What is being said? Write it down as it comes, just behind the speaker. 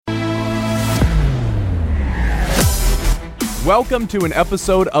Welcome to an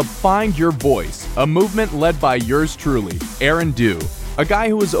episode of Find Your Voice, a movement led by yours truly, Aaron Dew, a guy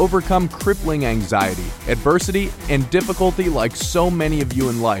who has overcome crippling anxiety, adversity, and difficulty like so many of you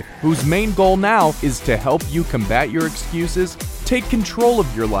in life, whose main goal now is to help you combat your excuses, take control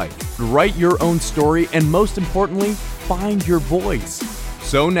of your life, write your own story, and most importantly, find your voice.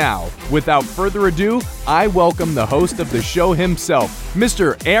 So now, without further ado, I welcome the host of the show himself,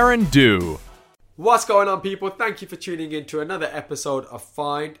 Mr. Aaron Dew. What's going on, people? Thank you for tuning in to another episode of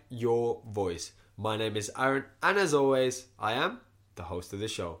Find Your Voice. My name is Aaron, and as always, I am the host of the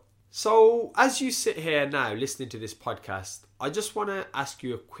show. So, as you sit here now listening to this podcast, I just want to ask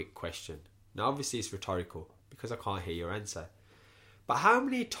you a quick question. Now, obviously, it's rhetorical because I can't hear your answer. But how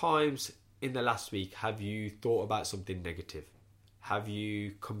many times in the last week have you thought about something negative? Have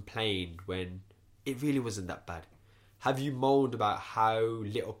you complained when it really wasn't that bad? Have you moaned about how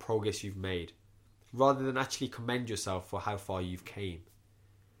little progress you've made, rather than actually commend yourself for how far you've came?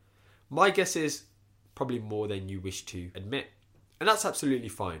 My guess is probably more than you wish to admit. And that's absolutely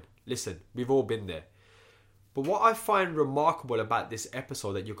fine. Listen, we've all been there. But what I find remarkable about this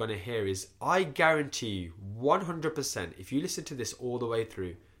episode that you're going to hear is, I guarantee you 100%, if you listen to this all the way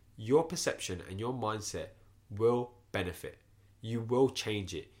through, your perception and your mindset will benefit. You will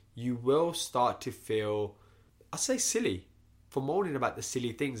change it. You will start to feel, I say silly, for moaning about the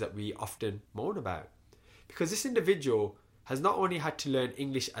silly things that we often moan about. Because this individual has not only had to learn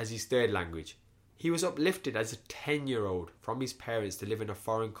English as his third language, he was uplifted as a 10-year-old from his parents to live in a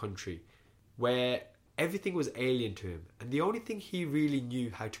foreign country where everything was alien to him, and the only thing he really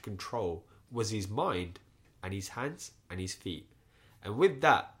knew how to control was his mind and his hands and his feet. And with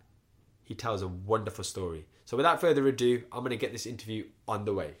that, he tells a wonderful story. So without further ado, I'm going to get this interview on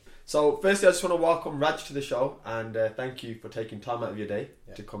the way. So firstly, I just want to welcome Raj to the show, and thank you for taking time out of your day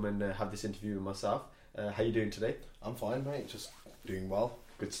to come and have this interview with myself. How you doing today? I'm fine, mate. Just doing well.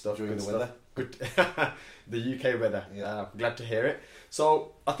 Good stuff. Enjoying good the stuff. weather. Good. The UK weather. Yeah. I'm glad to hear it.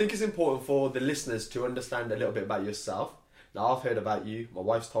 So I think it's important for the listeners to understand a little bit about yourself. Now, I've heard about you. My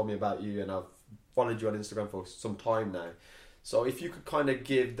wife's told me about you, and I've followed you on Instagram for some time now. So if you could kind of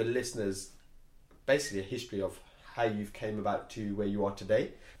give the listeners basically a history of how you've came about to where you are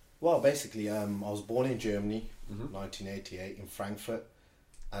today. Well, basically, I was born in Germany, 1988, in Frankfurt,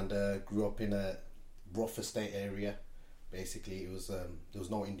 and grew up in a rough estate area. Basically, it was there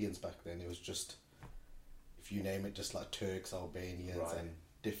was no Indians back then. It was just, if you name it, just like Turks, Albanians,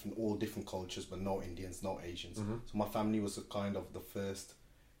 and all different cultures, but no Indians, no Asians. So my family was a kind of the first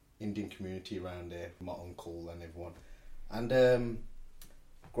Indian community around there. My uncle and everyone, and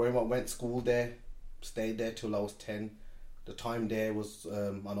growing up, went to school there, stayed there till I was 10. The time there was,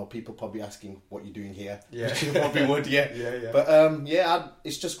 I know people probably asking what you're doing here. Yeah. You probably would, yeah. Yeah. But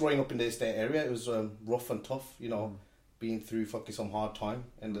it's just growing up in the estate area. It was rough and tough, being through fucking some hard time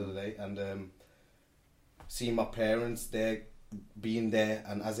end of the day, and seeing my parents there, being there,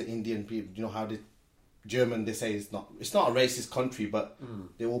 and as an Indian people, you know how the German, they say it's not a racist country, but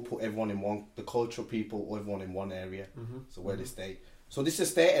they all put everyone in one, the cultural people, everyone in one area, so where they stay. So this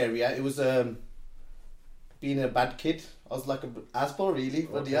estate area, it was being a bad kid. I was like an asshole, really,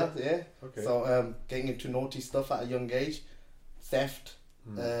 but yeah. Okay. So getting into naughty stuff at a young age, theft,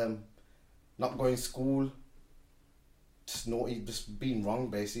 not going to school, just naughty, just being wrong,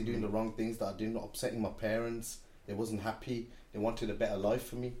 basically doing the wrong things that I did, not upsetting my parents. They wasn't happy. They wanted a better life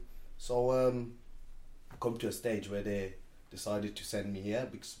for me. So come to a stage where they decided to send me here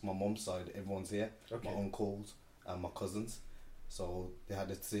because my mum's side, everyone's here, my uncles and my cousins. So they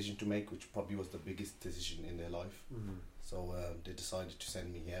had a decision to make, which probably was the biggest decision in their life. So they decided to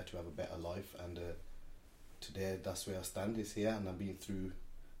send me here to have a better life, and today that's where I stand, is here. And I've been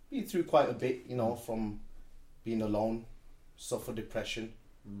through quite a bit, from being alone, suffer depression.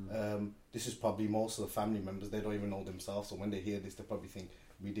 This is probably most of the family members, they don't even know themselves. So when they hear this, they probably think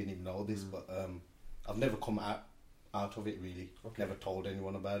we didn't even know this. But I've never come out of it, really. Never told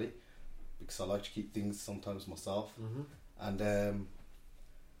anyone about it, because I like to keep things sometimes myself. And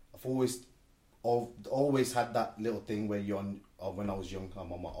I've always had that little thing where when I was young,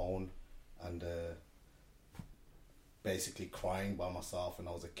 I'm on my own, and basically crying by myself when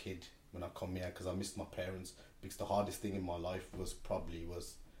I was a kid when I come here, because I missed my parents. Because the hardest thing in my life was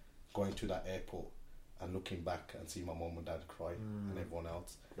going to that airport and looking back and see my mum and dad cry and everyone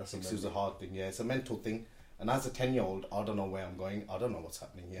else. It was a hard thing. Yeah, it's a mental thing. And as a 10-year-old, I don't know where I'm going. I don't know what's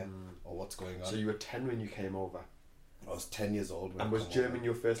happening here or what's going on. So you were 10 when you came over? I was 10 years old. And was German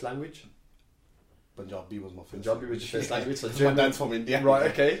your first language? Punjabi was my first Language. So my German. dad's from India.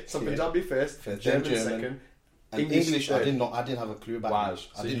 Right, okay. So Punjabi first, German second. And English I didn't know. I didn't have a clue about English.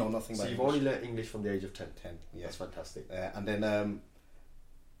 So I didn't know nothing about So you've English. only learnt English from the age of 10? 10, yeah. That's fantastic. And then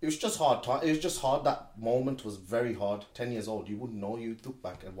it was just hard time. It was just hard. That moment was very hard. 10 years old, you wouldn't know. You look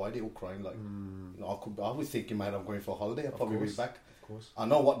back and why they all crying? Like, you know, I was thinking, man, I'm going for a holiday. I'll probably be back. Of course. I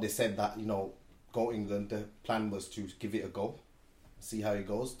know what they said, that, you know, go England. The plan was to give it a go, see how it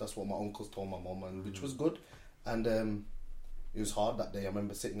goes. That's what my uncles told my mum, and which was good. And it was hard that day. I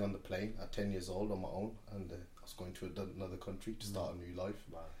remember sitting on the plane at 10 years old on my own, and I was going to another country to start a new life.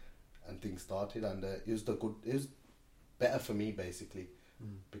 Wow. And things started, and it was better for me basically,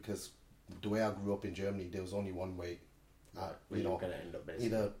 because the way I grew up in Germany, there was only one way. You know, gonna end up basically.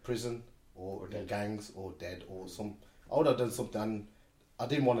 either prison or dead. gangs or dead or some. I would have done something. And I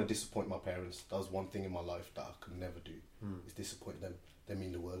didn't want to disappoint my parents. That was one thing in my life that I could never do. Is disappoint them. They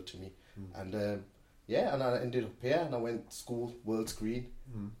mean the world to me. And yeah, and I ended up here, and I went to school, World's Green.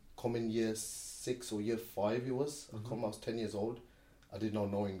 Come in year 6 or year 5 it was. I was 10 years old. I didn't know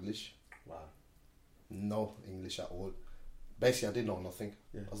no English. Wow. No English at all. Basically, I didn't know nothing.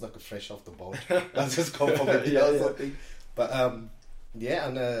 Yeah. I was like a fresh off the boat. I just come from it, you know, something. But yeah,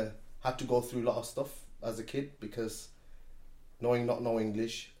 and had to go through a lot of stuff as a kid, because not know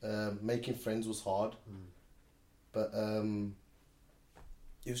English, making friends was hard. But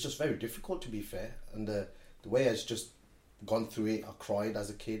it was just very difficult, to be fair. And the way I just gone through it, I cried as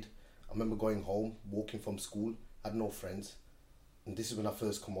a kid. I remember going home, walking from school, I had no friends. And this is when I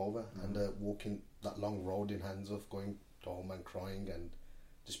first come over, and walking that long road in Handsworth, going home and crying and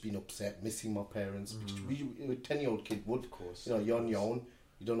just being upset, missing my parents. Which a 10-year-old kid would, Of course. you know, you're on your own.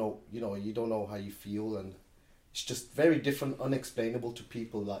 You don't know, you don't know how you feel, and it's just very different, unexplainable to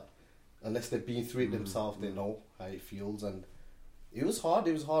people that unless they've been through it themselves, they know how it feels. And it was hard.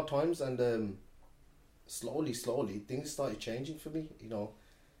 It was hard times, and slowly, things started changing for me. You know,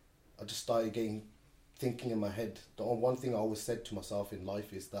 I just started thinking in my head. The one thing I always said to myself in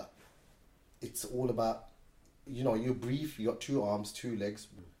life is that it's all about, you know, you breathe, you got 2 arms, 2 legs.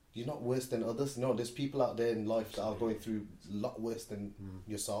 You're not worse than others. You know, there's people out there in life that are going through a lot worse than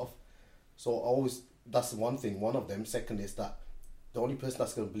yourself. So that's the one thing, one of them. Second is that the only person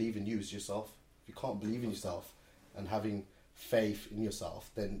that's going to believe in you is yourself. If you can't believe in yourself and having faith in yourself,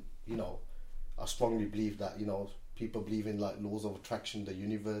 then, you know, I strongly believe that, you know, people believe in like laws of attraction, the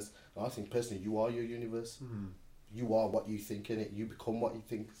universe. And I think personally, you are your universe. You are what you think in it. You become what you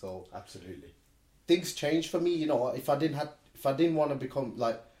think. So Absolutely. things changed for me. You know, if I didn't want to become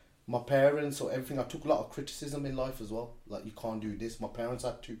like my parents or everything, I took a lot of criticism in life as well. Like, you can't do this. My parents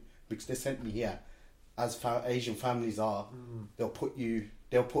had to, because they sent me here. As Asian families are, they'll put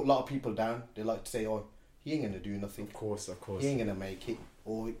a lot of people down. They like to say, "Oh, he ain't gonna do nothing. Of course. He ain't gonna make it."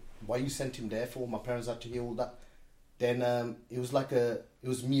 Or, "Why you sent him there for?" My parents had to hear all that. Then it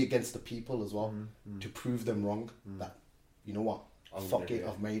was me against the people as well, to prove them wrong. That, you know what, fuck it,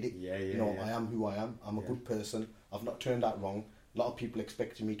 I've made it. You know, I am who I am. I'm a good person. I've not turned out wrong. A lot of people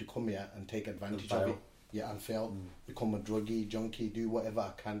expected me to come here and take advantage of it. Yeah, and fail. Become a druggie, junkie, do whatever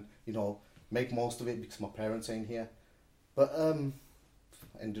I can. You know, make most of it because my parents ain't here. But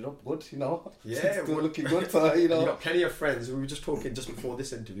ended up good, you know. Yeah, still looking good. So, you know, you've got plenty of friends. We were just talking just before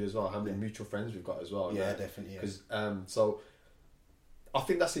this interview as well, how many mutual friends we've got as well. Yeah, definitely. Because so I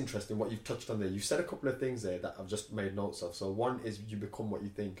think that's interesting what you've touched on there. You said a couple of things there that I've just made notes of. So one is you become what you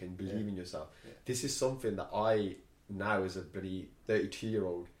think and believe in yourself. Yeah. This is something that I now, as a bloody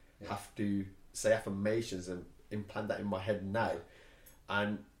 32-year-old, have to say affirmations and implant that in my head now.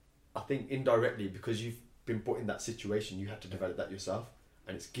 And I think indirectly, because you've been put in that situation, you had to develop that yourself,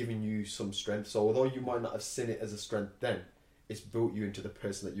 and it's given you some strength. So although you might not have seen it as a strength then, it's built you into the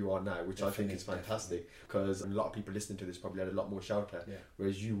person that you are now, which I think is fantastic. Because a lot of people listening to this probably had a lot more shelter,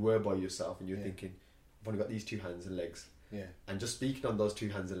 whereas you were by yourself and you're thinking, I've only got these 2 hands and legs. And just speaking on those 2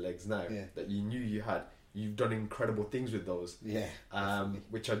 hands and legs now, that you knew you had, you've done incredible things with those.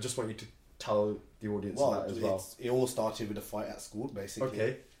 Which I just want you to tell the audience about as well. It all started with a fight at school, basically.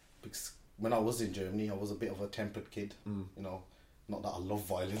 Okay. Because when I was in Germany, I was a bit of a tempered kid. You know, not that I love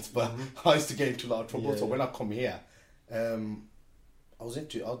violence, but I used to get into a lot of trouble. So when I come here, I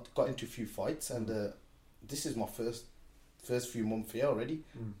got into a few fights, and this is my first few months here already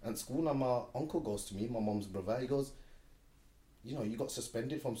at school. And my uncle goes to me, my mum's brother. He goes, you know, you got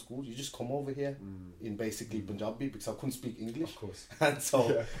suspended from school. You just come over here in basically Punjabi, because I couldn't speak English. Of course. And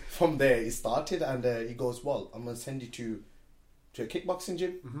so from there it started. And he goes, well, I'm gonna send you to a kickboxing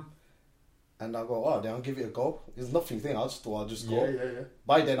gym. And I go, oh, then I'll give it a go. There's nothing thing. I just thought I'll just go.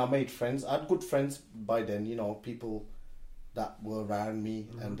 By then I made friends. I had good friends by then, you know, people that were around me,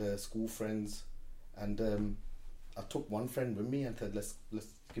 and school friends. And I took one friend with me and said, let's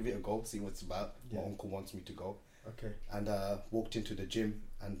give it a go, see what it's about. Yeah. My uncle wants me to go. Okay. And walked into the gym,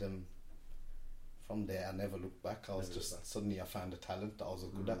 and from there I never looked back. Suddenly I found a talent that I was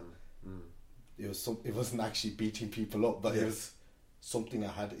good at. It wasn't actually beating people up, but it was something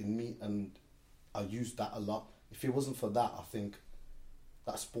I had in me, and I used that a lot. If it wasn't for that, I think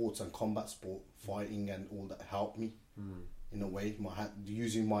that sports and combat sport, fighting and all that helped me in a way.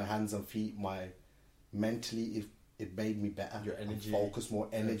 Using my hands and feet, mentally it made me better. Your energy, focus more,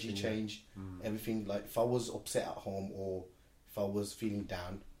 energy everything, change, everything. Like if I was upset at home or if I was feeling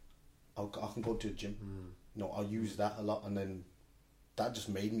down, I can go to the gym. You know, I use that a lot, and then that just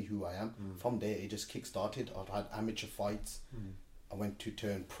made me who I am. From there, it just kick-started. I've had amateur fights. I went to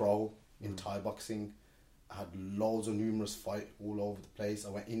turn pro in Thai boxing. I had loads of numerous fights all over the place. I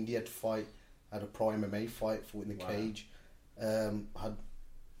went India to fight. I had a pro MMA fight, fought in the cage. Had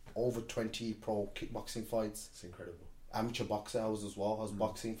over 20 pro kickboxing fights. It's incredible. Amateur boxer I was as well. I was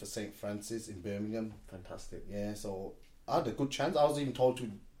boxing for St. Francis in Birmingham. Fantastic. Yeah, so I had a good chance. I was even told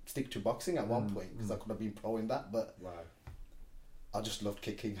to stick to boxing at one point because I could have been pro in that, but I just loved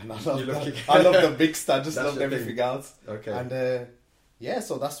kicking, and I loved the big stuff. I just loved everything else. Okay. And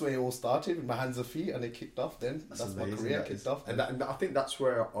so that's where it all started with my hands and feet, and it kicked off. Then that's amazing. My career kicked off. And I think that's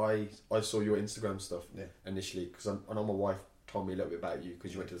where I saw your Instagram stuff initially, because I know my wife told me a little bit about you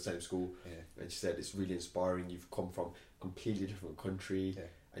because you went to the same school, and she said it's really inspiring. You've come from a completely different country,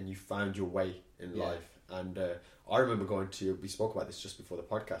 and you found your way in life. And I remember we spoke about this just before the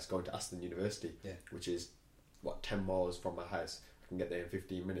podcast, going to Aston University, which is 10 miles from my house. I can get there in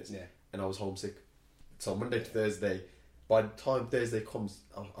 15 minutes, and I was homesick. So Monday to Thursday, by the time Thursday comes,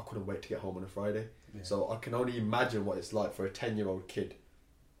 I couldn't wait to get home on a Friday. So I can only imagine what it's like for a 10-year-old kid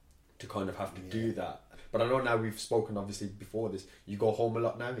to kind of have to do that. But I know now, we've spoken obviously before this, you go home a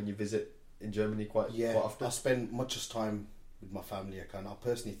lot now and you visit in Germany quite often. I spend much time with my family. I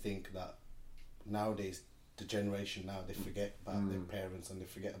personally think that nowadays, the generation now, they forget about their parents and they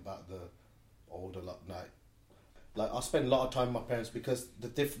forget about the older lot. Like I spend a lot of time with my parents because the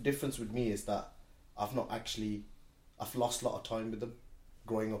difference with me is that I've lost a lot of time with them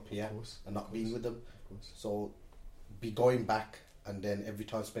growing up here and not being with them. So going back and then every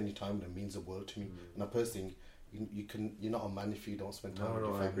time spending time with them means the world to me. And I personally think you're not a man if you don't spend time with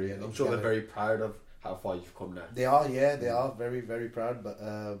your family. I agree. I'm sure they're very proud of how far you've come now. They are, they are very, very proud. But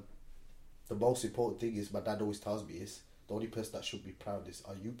the most important thing is, my dad always tells me, is the only person that should be proud is,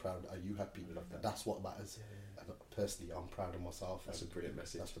 are you proud? Are you happy? That's what matters. And personally, I'm proud of myself. That's a brilliant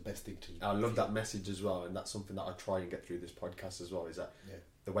message. That's the best thing to do. I love that message as well, and that's something that I try and get through this podcast as well, is that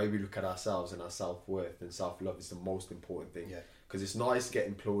the way we look at ourselves and our self-worth and self-love is the most important thing. Because it's nice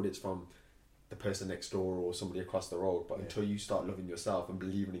getting plaudits from the person next door or somebody across the road, but until you start loving yourself and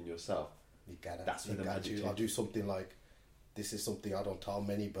believing in yourself, you get it. That's when the magic changes. I do something like, this is something I don't tell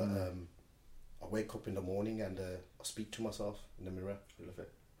many, but I wake up in the morning and I speak to myself in the mirror. I love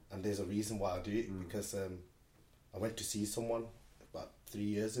it. And there's a reason why I do it, because I went to see someone about 3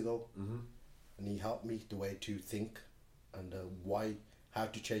 years ago, and he helped me the way to think and how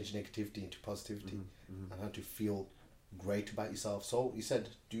to change negativity into positivity, and how to feel great about yourself. So he said,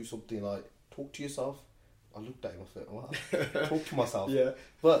 do something like talk to yourself. I looked at him, I thought, what? Talk to myself.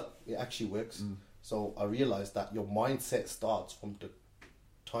 But it actually works. So I realised that your mindset starts from the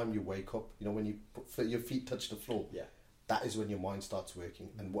time you wake up. You know, when your feet touch the floor, that is when your mind starts working.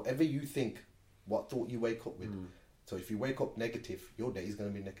 And whatever you think, what thought you wake up with. So if you wake up negative, your day is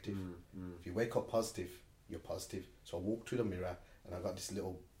going to be negative. If you wake up positive, you're positive. So I walked to the mirror and I got this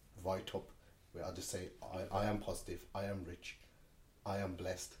little write-up where I just say, I am positive, I am rich, I am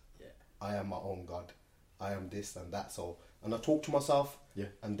blessed, I am my own God, I am this and that. So, and I talk to myself,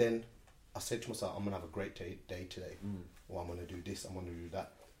 and then I said to myself, I'm going to have a great day today, or I'm going to do this, I'm going to do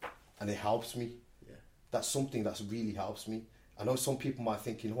that. And it helps me. That's something that really helps me. I know some people might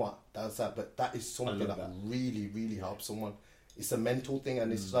think, you know what, that's that, but that is something that really, really helps someone. It's a mental thing,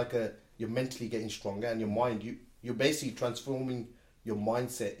 and it's like you're mentally getting stronger, and your mind, you're basically transforming your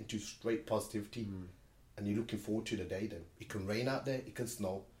mindset into straight positivity, and you're looking forward to the day. Then it can rain out there, it can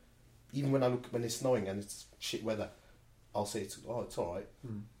snow. Even when it's snowing and it's shit weather, I'll say it's all right.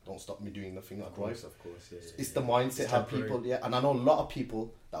 Don't stop me doing nothing. I drive. Of course, it's the mindset. How people, and I know a lot of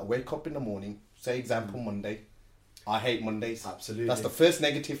people that wake up in the morning. Say example Monday. I hate Mondays. Absolutely. That's the first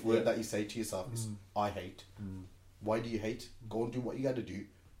negative word that you say to yourself is I hate. Why do you hate? Go and do what you got to do.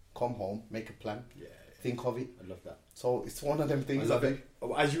 Come home, make a plan. Think of it. I love that. So it's one of them things. I love it.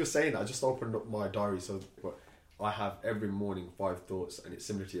 As you were saying, I just opened up my diary. So I have every morning 5 thoughts, and it's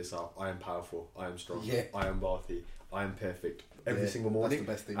similar to yourself. I am powerful. I am strong. I am wealthy. I am perfect. Every single morning.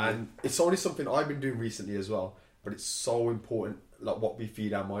 That's the best thing. And it's only something I've been doing recently as well. but it's so important, like what we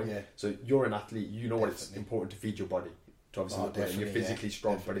feed our mind. Yeah. So you're an athlete, you know what it's Definitely. important to feed your body to obviously Oh, look great, and you're definitely, physically yeah.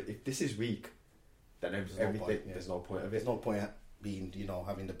 strong. Definitely. But if this is weak, then no everything, point, yeah. there's no point of it. There's no point at being, you know,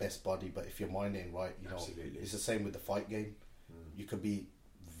 having the best body, but if your mind ain't right, you know, Absolutely. it's the same with the fight game. You can be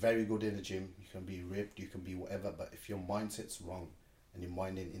very good in the gym, you can be ripped, you can be whatever, but if your mindset's wrong and your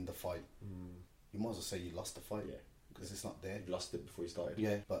mind ain't in the fight, you might as well say you lost the fight, Yeah. because it's not there. You lost it before you started.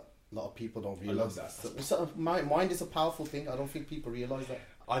 Yeah, but a lot of people don't love realize that. Mind is a powerful thing. I don't think people realize that.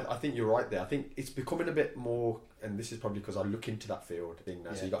 I think you're right there. I think it's becoming a bit more, and this is probably because I look into that field thing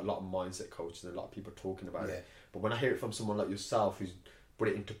now. So Yeah. you got a lot of mindset coaches and a lot of people talking about Yeah. it. But when I hear it from someone like yourself who's put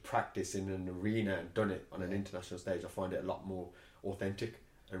it into practice in an arena and done it on an international stage, I find it a lot more authentic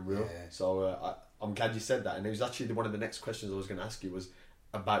and real. Yeah. So I'm glad you said that. And it was actually one of the next questions I was going to ask you was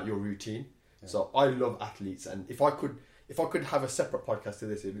about your routine. So I love athletes, and if I could have a separate podcast to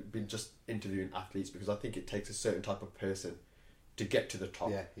this, it would be just interviewing athletes, because I think it takes a certain type of person to get to the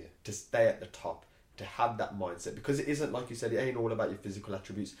top, Yeah, yeah. to stay at the top, to have that mindset, because it isn't, like you said, it ain't all about your physical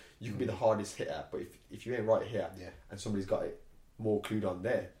attributes. You can be the hardest hitter, but if you ain't right here, Yeah. and somebody's got it more clued on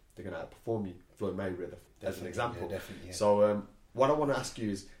there, they're going to outperform you. Floyd Mayweather, as an Definitely, example. yeah, definitely, yeah. So what I want to ask you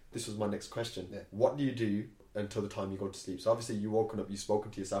is, this was my next question. Yeah. What do you do until the time you go to sleep? So obviously you've woken up, you've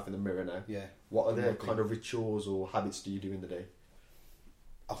spoken to yourself in the mirror now. Yeah. What are I'm the working. kind of rituals or habits do you do in the day?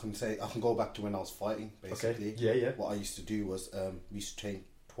 I can go back to when I was fighting, basically. Yeah, yeah. What I used to do was we used to train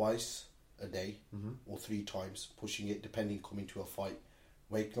twice a day Mm-hmm. or 3 times, pushing it depending, coming to a fight.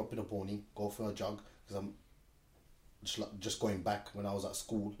 Waking up in the morning, go for a jog, because I'm just going back when I was at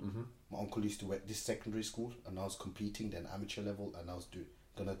school. Mm-hmm. My uncle used to work this secondary school, and I was competing then amateur level, and I was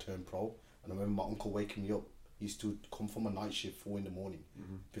gonna turn pro. And I remember my uncle waking me up. He used to come from a night shift 4 a.m.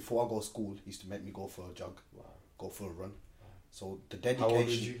 Before I go to school, he used to make me go for a jog, go for a run. So the dedication. How old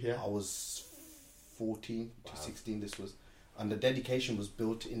was you here? I was 14 to 16. This was, and the dedication was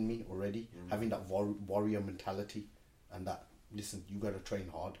built in me already. Having that warrior mentality, and that, listen, you gotta train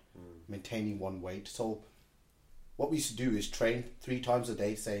hard, maintaining one weight. So what we used to do is train 3 times a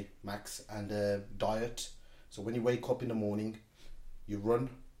day, say max, and diet. So when you wake up in the morning, you run,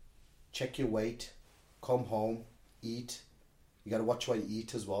 check your weight, come home, eat. You gotta watch what you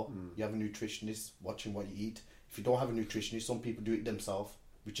eat as well. You have a nutritionist watching what you eat. If you don't have a nutritionist, some people do it themselves,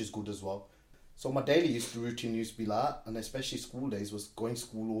 which is good as well. So my daily routine used to be like that, and especially school days was going to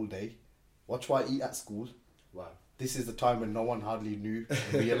school all day, watch what I eat at school. Wow. This is the time when no one hardly knew,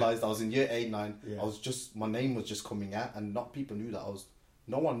 realised I was in year 8, 9. Yeah. I was just, my name was just coming out, and people knew that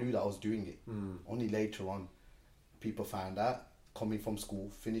no one knew that I was doing it. Only later on, people found out, coming from school,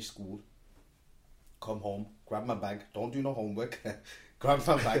 finish school, come home, grab my bag, don't do no homework, grab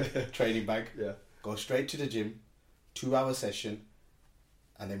my bag, training bag, Yeah. go straight to the gym, 2-hour session,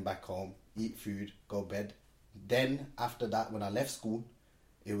 and then back home, eat food, go bed. Then after that, when I left school,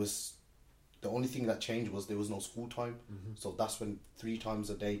 it was, the only thing that changed was there was no school time. So that's when 3 times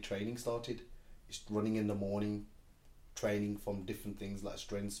a day training started. It's running in the morning, training from different things like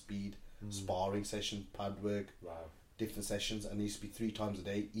strength, speed, sparring session, pad work, Wow. different sessions, and it used to be 3 times a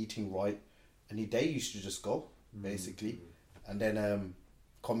day, eating right. Any day used to just go, basically. And then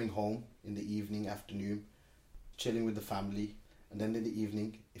coming home in the evening, afternoon, chilling with the family. And then in the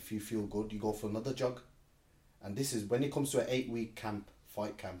evening, if you feel good, you go for another jog. And this is, when it comes to an 8-week camp,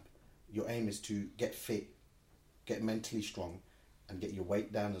 fight camp, your aim is to get fit, get mentally strong, and get your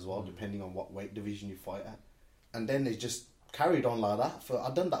weight down as well, depending on what weight division you fight at. And then it just carried on like that.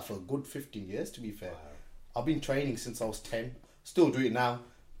 I've done that for a good 15 years, to be fair. I've been training since I was 10. Still do it now,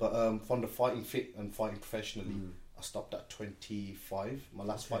 but from the fighting fit and fighting professionally, I stopped at 25. My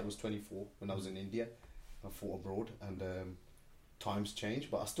last fight was 24 when I was in India. I fought abroad, and times change,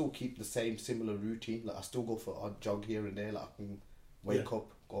 but I still keep the same similar routine. Like I still go for a jog here and there. Like I can wake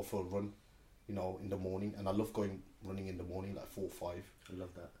up, go for a run, in the morning, and I love running in the morning, like 4 or 5. I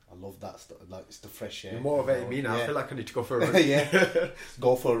love that. I love that stuff. Like it's the fresh air. You're motivating me now. Yeah. I feel like I need to go for a run. Yeah,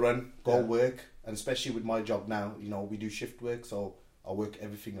 go for a run, go Yeah. work, and especially with my job now, we do shift work, so I work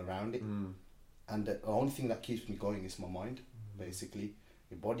everything around it. And the only thing that keeps me going is my mind, basically.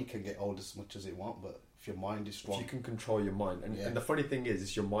 Your body can get old as much as it wants, but if your mind is If strong, you can control your mind, and, Yeah. and the funny thing is,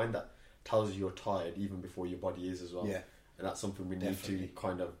 it's your mind that tells you you're tired even before your body is as well. Yeah. And that's something we need Definitely. to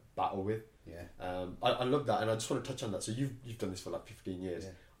kind of battle with. yeah, I love that, and I just want to touch on that. So you've done this for like 15 years.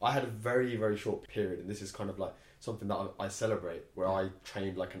 Yeah. I had a very, very short period, and this is kind of like something that I celebrate, where I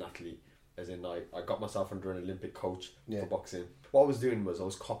trained like an athlete, as in I got myself under an Olympic coach Yeah. for boxing. What I was doing was I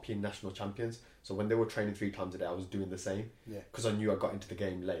was copying national champions. So when they were training 3 times a day, I was doing the same. Yeah. Because I knew I got into the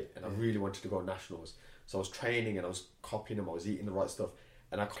game late, and I really wanted to go nationals. So I was training and I was copying them. I was eating the right stuff,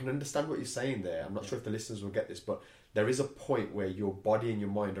 And I can understand what you're saying there. I'm not sure if the listeners will get this, but there is a point where your body and your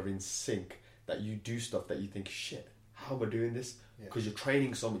mind are in sync, that you do stuff that you think, shit, how am I doing this? Because you're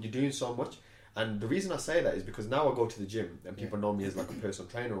training so much, you're doing so much. And the reason I say that is because now I go to the gym and people know me as like a personal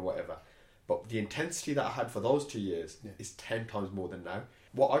trainer or whatever. But the intensity that I had for those 2 years is 10 times more than now.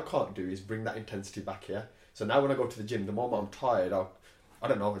 What I can't do is bring that intensity back here. So now when I go to the gym, the moment I'm tired, I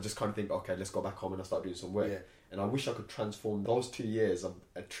don't know, I just kind of think, okay, let's go back home and I start doing some work. And I wish I could transform those 2 years of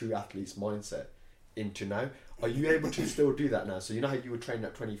a true athlete's mindset into now. Are you able to still do that now? So you know how you were training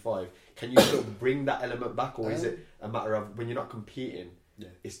at 25, can you still bring that element back, or is it a matter of when you're not competing,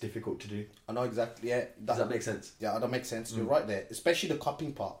 it's difficult to do? I know exactly, Does that make sense? Yeah, that makes sense. You're right there, especially the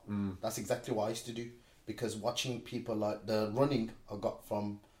copying part. That's exactly what I used to do, because watching people like the running I got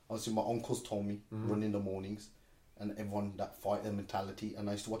from, obviously my uncles told me, run in the mornings, and everyone that fighter mentality, and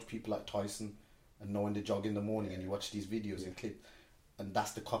I used to watch people like Tyson and knowing to jog in the morning, and you watch these videos and clips, and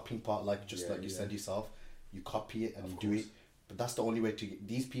that's the copying part, like just like you said yourself, you copy it and you do it, but that's the only way to get,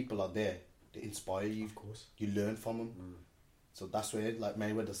 these people are there, they inspire you, of course, you learn from them. So that's where, like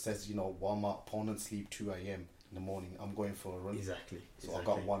Mayweather says, you know, while my opponents sleep 2 a.m. in the morning, I'm going for a run. Exactly. So I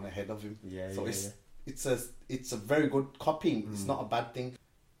got one ahead of him. So it's a very good copying. It's not a bad thing.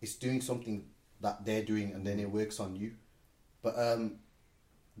 It's doing something that they're doing, and then it works on you. But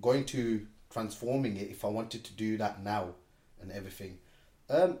going to transforming it, if I wanted to do that now and everything,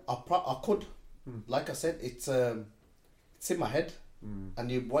 I could. Like I said, it's in my head.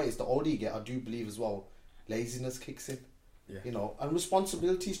 And what is the older you get, I do believe as well, laziness kicks in. You know, and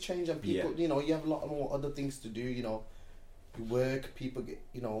responsibilities change, and people, you know, you have a lot more other things to do. You know, you work, people get,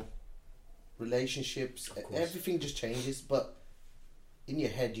 you know, relationships, everything just changes. But in your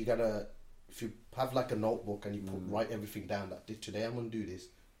head, you gotta, if you have like a notebook and you write everything down, that today I'm gonna do this,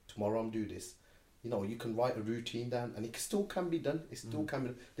 tomorrow I'm do this. You know, you can write a routine down, and it still can be done. It still can be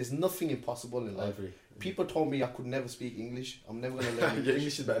done. There's nothing impossible in life. People told me I could never speak English. I'm never going to learn English. Your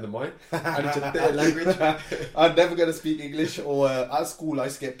English is better than mine. And it's a third language. I'm never going to speak English. Or at school, I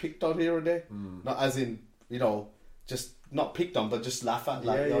used to get picked on here and there. Not as in, you know, just not picked on, but just laugh at.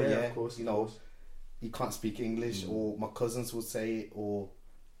 Like, of course, you know, you can't speak English. Or my cousins would say it.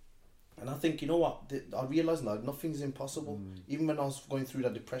 And I think, you know what, I realised like nothing's impossible. Even when I was going through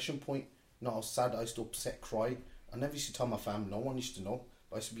that depression point, you know, I was sad, I used to upset, cry. I never used to tell my family, no one used to know.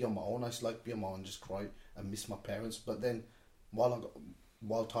 But I used to be on my own. I used to like be on my own, just cry and miss my parents. But then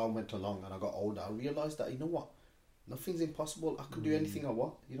while time went along and I got older, I realised that, you know what, nothing's impossible. I could do anything I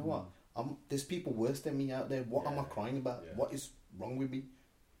want. You know what, there's people worse than me out there. What am I crying about? What is wrong with me?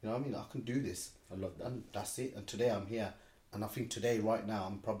 You know what I mean? I can do this. I love that. And that's it. And today I'm here. And I think today, right now,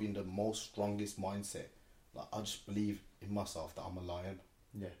 I'm probably in the most strongest mindset. Like, I just believe in myself that I'm a lion.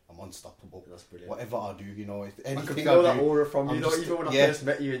 Yeah, I'm unstoppable. That's brilliant. Whatever I do, you know, if anything I could feel that do, aura from you. I'm Know, just, even when I first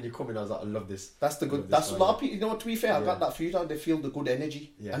met you and you come in, I was like, I love this. That's the good. That's a lot of people. You know what? To be fair, I got that few times. They feel the good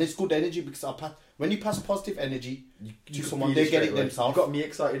energy, and it's good energy because when you pass positive energy to someone, they get it themselves. You got me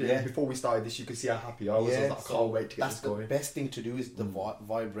excited. And before we started this, you could see how happy I was. I was like, I can't wait to get that's this going. The best thing to do is the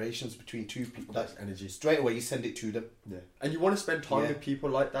vibrations between two people. That energy straight away, you send it to them. Yeah, and you want to spend time with people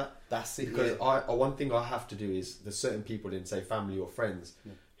like that. That's it. Because one thing I have to do is there's certain people in, say, family or friends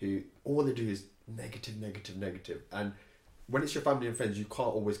who all they do is negative, and when it's your family and friends, you can't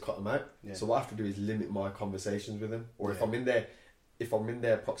always cut them out. So what I have to do is limit my conversations with them, or if I'm in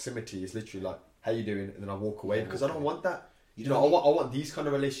their proximity, it's literally like, how you doing, and then I walk away because I don't want that. You know, I want these kind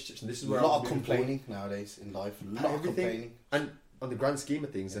of relationships, and this is where a lot of complaining nowadays in life. A lot of complaining, and on the grand scheme of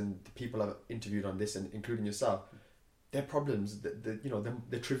things, and the people I've interviewed on this, and including yourself, their problems,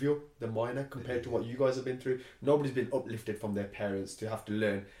 they're trivial, they're minor compared to what you guys have been through. Nobody's been uplifted from their parents to have to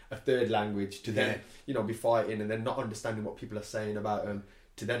learn a third language, to then, be fighting and then not understanding what people are saying about them,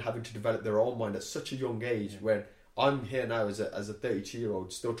 to then having to develop their own mind at such a young age. When I'm here now as a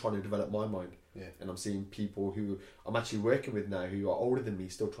 32-year-old still trying to develop my mind. And I'm seeing people who I'm actually working with now who are older than me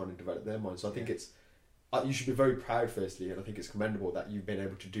still trying to develop their mind. So I think you should be very proud, firstly, and I think it's commendable that you've been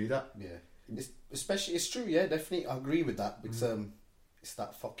able to do that. It's true, definitely. I agree with that because it's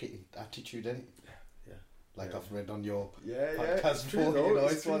that fuck it attitude, isn't it? Like I've read on your podcast before,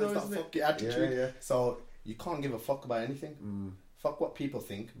 it's that fuck it attitude. So you can't give a fuck about anything. Fuck what people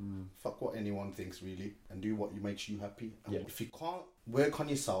think. Fuck what anyone thinks, really, and do what makes you happy. And if you can't work on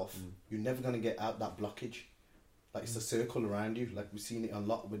yourself, you're never gonna get out that blockage. Like it's a circle around you. Like we've seen it a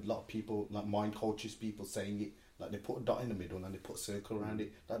lot with a lot of people, like mind coaches, people saying it. Like they put a dot in the middle and they put a circle around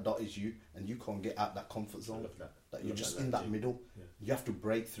it. That dot is you, and you can't get out that comfort zone. Like you're just in that middle. You have to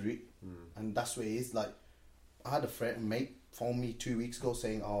break through it, and that's where it is. Like I had a mate phone me 2 weeks ago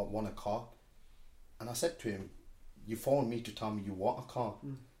saying, "Oh, I want a car," and I said to him, You phone me to tell me you want a car.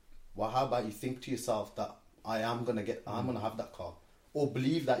 Well, how about you think to yourself that I'm gonna have that car, or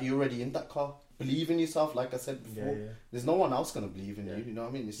believe that you're already in that car. Believe in yourself, like I said before. Yeah. There's no one else gonna believe in you. You know what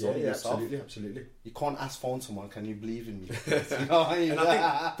I mean? It's only yourself. Absolutely. You can't phone someone. Can you believe in me? You know what I mean? And I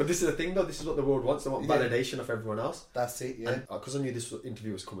think, but this is the thing, though. This is what the world wants. They want validation of everyone else. That's it. Yeah. Because I knew this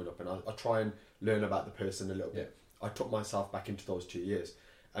interview was coming up, and I try and learn about the person a little bit. I took myself back into those 2 years,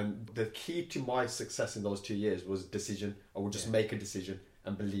 and the key to my success in those 2 years was decision. I would just make a decision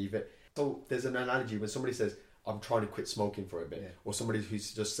and believe it. So there's an analogy when somebody says, "I'm trying to quit smoking for a bit," or somebody who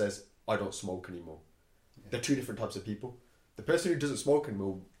just says, "I don't smoke anymore." They're two different types of people. The person who doesn't smoke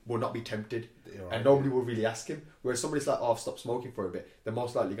anymore will not be tempted, and nobody will really ask him. Whereas somebody's like, "Oh, I've stopped smoking for a bit," they're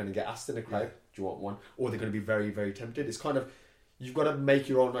most likely going to get asked in a crowd, "Do you want one?" Or they're going to be very, very tempted. It's kind of, you've got to make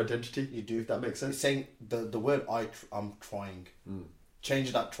your own identity. You do. If that makes sense. It's saying the word I'm trying.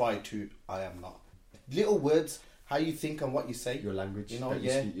 Change that try to I am not. Little words, how you think and what you say. Your language, you know, that you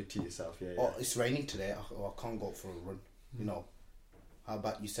speak to yourself. Oh, it's raining today. I can't go for a run. You know, how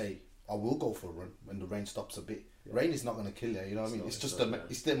about you say, "I will go for a run when the rain stops a bit." Rain is not going to kill you. You know what I mean? It's just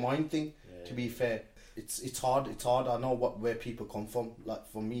it's the mind thing. To be fair, it's hard. It's hard. I know where people come from. Like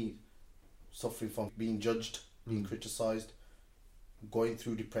for me, suffering from being judged, being criticised, going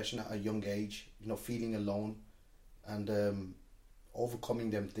through depression at a young age. You know, feeling alone, and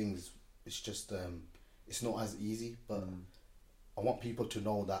overcoming them things. It's just it's not as easy. But I want people to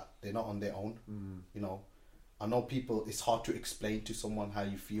know that they're not on their own. You know, I know people. It's hard to explain to someone how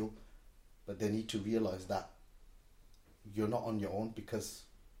you feel, but they need to realise that you're not on your own, because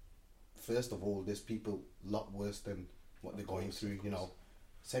first of all, there's people a lot worse than what they're going through. You know,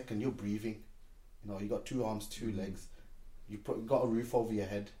 second, you're breathing. You know, you got 2 arms, 2 legs. You got a roof over your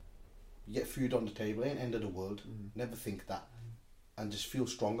head. You get food on the table. It ain't end of the world. Never think that, and just feel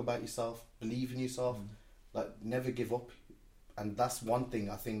strong about yourself. Believe in yourself. Like, never give up. And that's one thing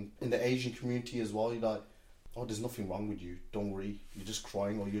I think in the Asian community as well. You're like, "Oh, there's nothing wrong with you. Don't worry. You're just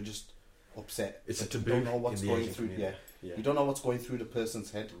crying, or you're just upset." It's a taboo. You don't know what's in the going Asian through. community. You don't know what's going through the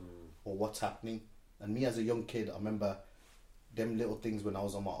person's head or what's happening. And me as a young kid, I remember them little things when I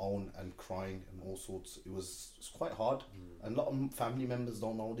was on my own and crying and all sorts. It's quite hard. And a lot of family members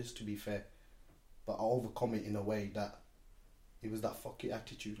don't know this, to be fair. But I overcome it in a way that it was that fuck it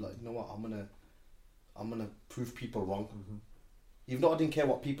attitude. Like, you know what, I'm gonna prove people wrong. Even though I didn't care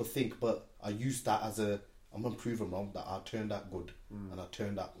what people think, but I used that as I'm gonna prove them wrong, that I turned out good, and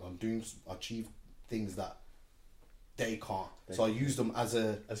I achieve things that they can't. So I used them as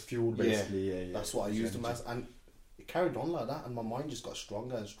fuel, basically. That's what I used them as, and it carried on like that, and my mind just got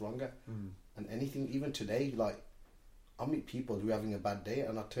stronger and stronger. And anything, even today, like, I meet people who are having a bad day,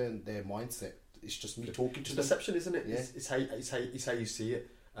 and I turn their mindset. It's just me talking to them. Perception, isn't it? Yeah. It's how you see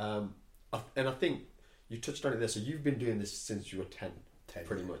it. And I think you touched on it there. So you've been doing this since you were 10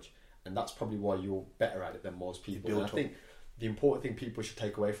 pretty much, and that's probably why you're better at it than most people. And I think the important thing people should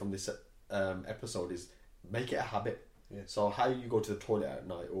take away from this episode is make it a habit. So how you go to the toilet at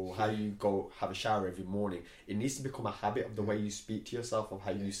night, or how you go have a shower every morning, it needs to become a habit of the way you speak to yourself, of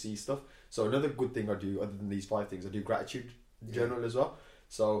how you see stuff. So another good thing I do, other than these 5 things, I do gratitude journal as well.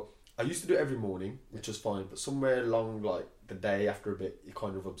 So I used to do it every morning, which was fine, but somewhere along like the day, after a bit, it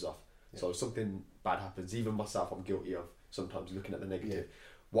kind of rubs off. So if something bad happens, even myself, I'm guilty of sometimes looking at the negative.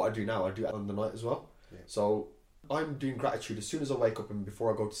 What I do now, I do it on the night as well. So I'm doing gratitude as soon as I wake up and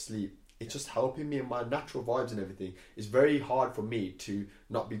before I go to sleep. It's just helping me in my natural vibes and everything. It's very hard for me to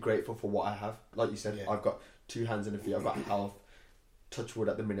not be grateful for what I have. Like you said, I've got 2 hands and a feet. I've got health. Touch wood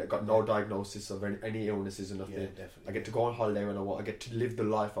at the minute. I've got no diagnosis of any illnesses or nothing. Definitely. I get to go on holiday when I want. I get to live the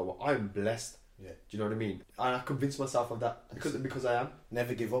life I want. I'm blessed. Do you know what I mean? And I convince myself of that because I am.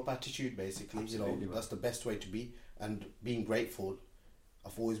 Never give up attitude, basically. Absolutely, you know, that's the best way to be. And being grateful.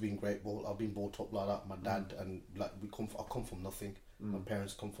 I've always been grateful. I've been brought up like that. My dad and like I come from nothing. My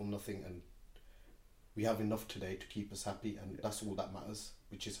parents come from nothing, and we have enough today to keep us happy, and that's all that matters,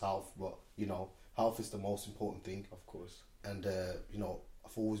 which is health. But you know, health is the most important thing, of course. And you know,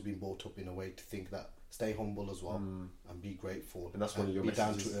 I've always been brought up in a way to think that stay humble as well, and be grateful, and that's one of your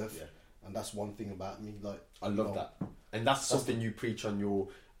messages. Be down to earth. And that's one thing about me. Like, I love that, and that's something you preach on your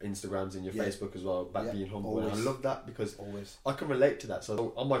Instagrams and your Facebook as well, about being humble. And I love that because I can relate to that.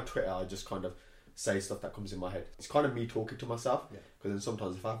 So on my Twitter, I just kind of say stuff that comes in my head. It's kind of me talking to myself, because then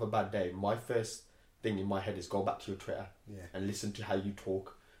sometimes if I have a bad day, my first thing in my head is go back to your Twitter and listen to how you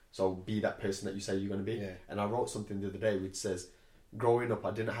talk. So be that person that you say you're going to be. And I wrote something the other day which says, growing up I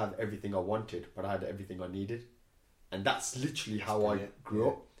didn't have everything I wanted, but I had everything I needed. And that's literally how I grew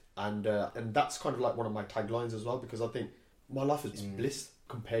up. And that's kind of like one of my taglines as well, because I think my life is bliss,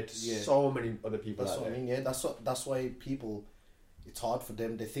 compared to Yeah. so many other people That's out what there. I mean. Yeah, that's why people. It's hard for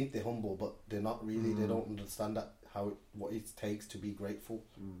them. They think they're humble, but they're not really. They don't understand that what it takes to be grateful.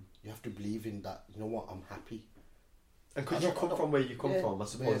 You have to believe in that. You know what? I'm happy. And because you come from where you come from, I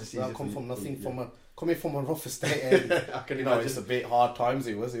suppose it's easy. I come for from you, nothing. yeah. Coming from a rough estate, and I can you know, imagine. it's a bit hard times.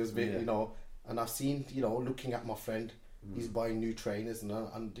 It was a bit, Yeah. you know. And I've seen, you know, looking at my friend, he's buying new trainers,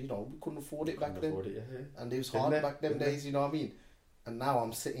 and you know, we couldn't afford it back then. Afford it, yeah. And it was Been hard there, back them been there. days, you know what I mean? And now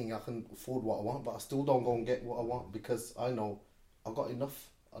I'm sitting, I can afford what I want, but I still don't go and get what I want because I know I've got enough.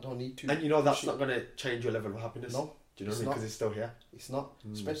 I don't need to. And you know that's Shit. not going to change your level of happiness. No, Do you know what I it's mean? not. Because it's still here. It's not.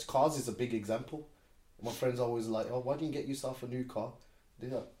 Especially cars is a big example. My friends are always like, oh, why didn't you get yourself a new car? They're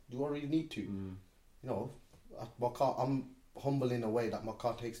like, do you already need to? You know, my car, I'm humble in a way that my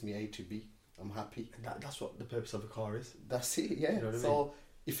car takes me A to B. I'm happy. And that's what the purpose of a car is. That's it, yeah. You know what I So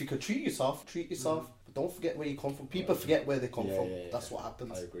if you could treat yourself, but don't forget where you come from. People forget where they come from. That's what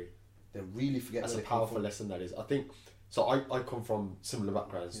happens. I agree. They really forget That's a where they come powerful from. lesson that is. I think so. I come from similar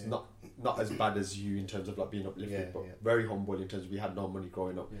backgrounds, Yeah. not as bad as you in terms of like being uplifted, Yeah, but yeah. very humble in terms of we had no money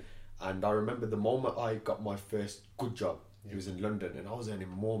growing up. And I remember the moment I got my first good job. It was in London, and I was earning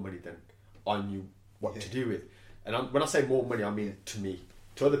more money than I knew what to do with. And when I say more money, I mean to me.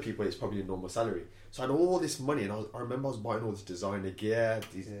 To other people, it's probably a normal salary. So I had all this money, and I remember I was buying all this designer gear,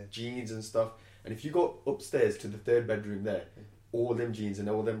 these jeans and stuff. And if you go upstairs to the third bedroom there, all them jeans and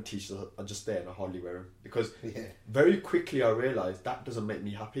all them t-shirts are just there, and I hardly wear them because very quickly I realised that doesn't make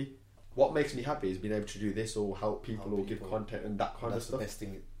me happy. What makes me happy is being able to do this or help people or give content and that kind of That's the stuff. best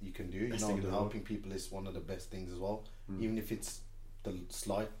thing you can do. You Best know, thing in the world. helping people is one of the best things as well. Even if it's the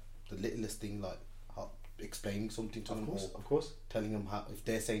littlest thing, like explaining something to them, or Of course. telling them how, if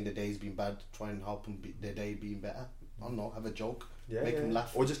they're saying their day's been bad, try and help them their day being better. I don't know, have a joke, make them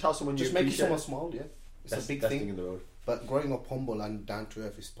laugh, or just tell someone just you making appreciate. someone smile. Yeah, it's That's a big best thing. in the world. But growing up humble and down to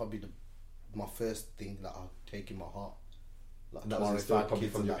earth is probably my first thing that I take in my heart. Like And that was tomorrow, if instilled I had probably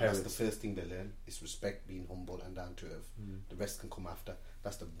kids from and your that's the parents. first thing they learn is respect, being humble and down to earth. The rest can come after.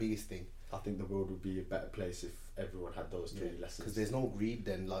 That's the biggest thing. I think the world would be a better place if everyone had those three lessons. Because there's no greed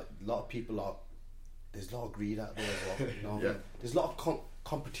then. Like a lot of people are. There's a lot of greed out there as well. You know what I Yeah. mean? There's a lot of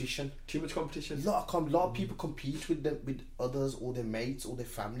competition. Too much competition. A lot of people compete with them, with others or their mates or their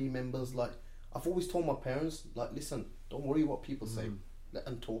family members. Like I've always told my parents, like, listen, don't worry what people say. Let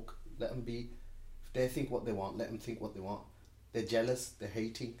them talk. Let them be. If they think what they want, let them think what they want. They're jealous. They're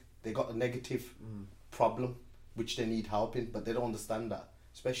hating. They got a negative problem which they need help in, but they don't understand that.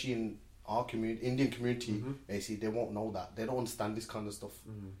 Especially in our community, Indian community, they won't know that. They don't understand this kind of stuff.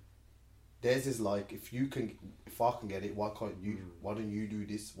 Theirs is like, if I can get it, why can't you? Why don't you do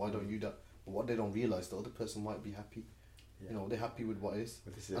this? Why don't you that? But what they don't realise, the other person might be happy. You know, they're happy with what is.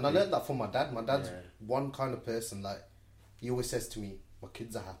 And I learned that from my dad. My dad's one kind of person, like, he always says to me, my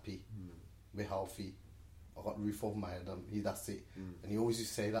kids are happy, we're healthy, I got a roof over my head, that's it. And he always used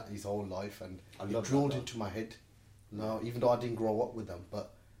to say that his whole life, and it drilled into my head. No, even though I didn't grow up with them,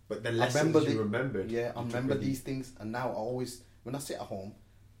 but the lessons you remembered. Yeah, I remember these things, and now I always, when I sit at home,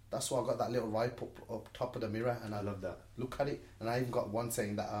 that's why I got that little ripe up top of the mirror, and I love that. Look at it, and I even got one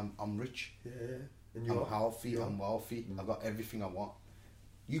saying that I'm rich. Yeah. And I'm healthy, I'm wealthy, I've got everything I want.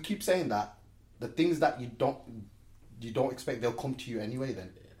 You keep saying that, the things that you don't expect, they'll come to you anyway then.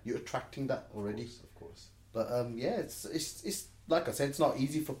 You're attracting that already. Of course. But it's like I said, it's not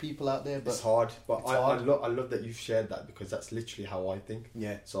easy for people out there, but it's hard. But I hard. love that you've shared that, because that's literally how I think.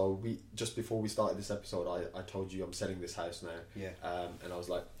 Yeah. So just before we started this episode, I told you I'm selling this house now. Yeah. And I was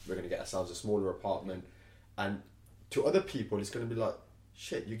like, we're going to get ourselves a smaller apartment. And to other people, it's going to be like,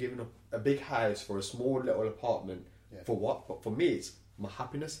 shit, you're giving up a big house for a small little apartment. For what? But for me, it's my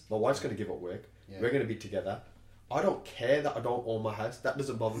happiness. My wife's going to give up work. We're going to be together. I don't care that I don't own my house. That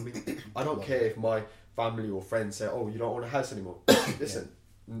doesn't bother me. I don't care if my family or friends say, oh, you don't own a house anymore. Listen,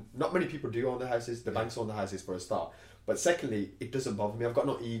 not many people do own their houses. The banks own the houses for a start. But secondly, it doesn't bother me. I've got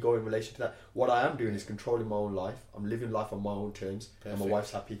no ego in relation to that. What I am doing is controlling my own life. I'm living life on my own terms. And my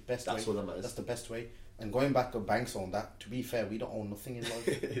wife's happy. That's all that matters. That's the best way. And going back to banks on that, to be fair, we don't own nothing in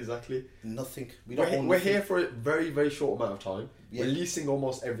life. Exactly. Nothing. We're here for a very, very short amount of time. We're leasing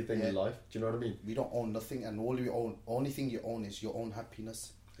almost everything in life. Do you know what I mean? We don't own nothing, and only thing you own is your own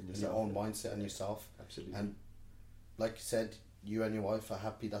happiness and your own mindset and yourself. Absolutely. And like you said, you and your wife are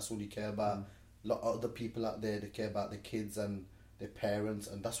happy. That's all you care about. A lot of other people out there, they care about their kids and their parents,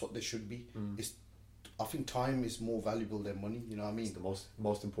 and that's what they should be. I think time is more valuable than money. You know what I mean? It's the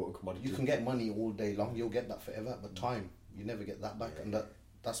most important commodity. You can get money all day long. You'll get that forever, but time, you never get that back. And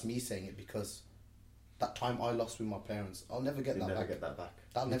that's me saying it, because that time I lost with my parents, I'll never get that back. Get that back.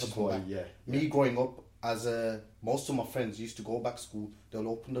 That'll Which never is come why, back. Me growing up, as most of my friends used to go back to school, they'll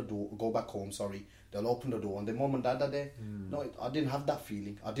open the door, go back home, sorry, they'll open the door and their mom and dad are there. No, I didn't have that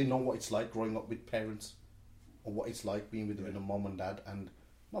feeling. I didn't know what it's like growing up with parents, or what it's like being with a mom and dad. And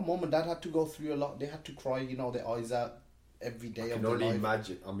my mom and dad had to go through a lot. They had to cry, you know, their eyes out every day I of can their only life.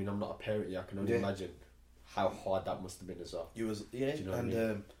 imagine. I mean, I'm not a parent yet. I can only imagine how hard that must have been as well. It was, yeah. Do you know what And I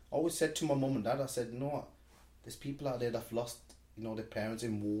mean? I always said to my mom and dad, I said, you know what, there's people out there that have lost, you know, their parents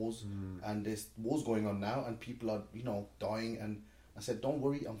in wars, and there's wars going on now, and people are, you know, dying. And I said, don't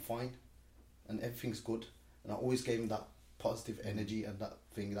worry, I'm fine, and everything's good. And I always gave him that positive energy and that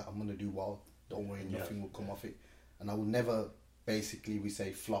thing that I'm gonna do well. Don't worry, nothing will come off it, and I will never, basically, we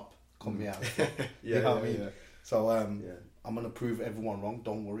say flop, come me out. You know what I mean? So I'm gonna prove everyone wrong.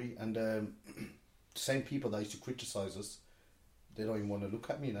 Don't worry. And the same people that used to criticize us, they don't even want to look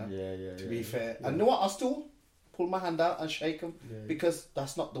at me now. To be fair, and you know what? I still pull my hand out and shake them because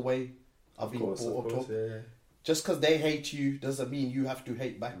that's not the way I've been brought up. Just because they hate you doesn't mean you have to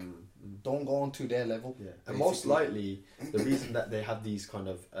hate back. Don't go on to their level. And most likely, the reason that they have these kind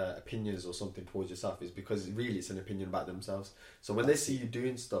of opinions or something towards yourself is because really it's an opinion about themselves. So when they see you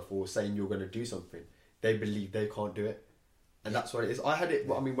doing stuff or saying you're going to do something, they believe they can't do it. And that's what it is. I had it,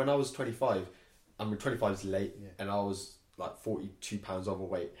 I mean, when I was 25, I mean, 25 is late, and I was like 42 pounds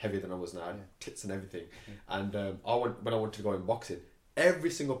overweight, heavier than I was now, tits and everything. And when I wanted to go in boxing,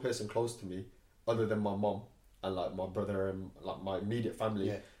 every single person close to me, other than my mom and like my brother and like my immediate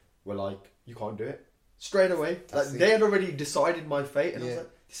family, were like, you can't do it. Straight away. Like, they had already decided my fate, and I was like,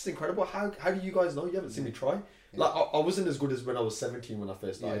 this is incredible. How do you guys know? You haven't seen me try. Like, I wasn't as good as when I was 17 when I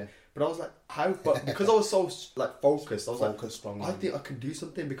first started. But I was like, how? But because I was so like focused, I was like, I think I can do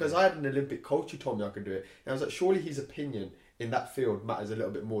something. Because I had an Olympic coach who told me I could do it. And I was like, surely his opinion in that field matters a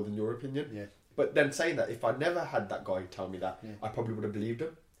little bit more than your opinion. But then saying that, if I never had that guy tell me that, I probably would have believed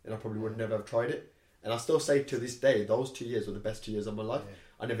him. And I probably would never have tried it. And I still say to this day, those 2 years were the best 2 years of my life.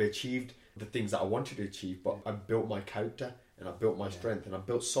 I never achieved the things that I wanted to achieve, but I built my character and I built my strength and I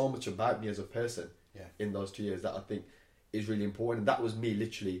built so much about me as a person in those 2 years that I think is really important. And that was me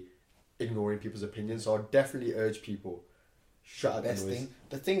literally ignoring people's opinions. So I definitely urge people, shut up the noise.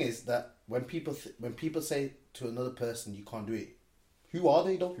 The thing is that when people say to another person you can't do it, who are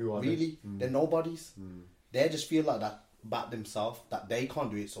they though? Really? They're nobodies. They just feel like that about themselves, that they can't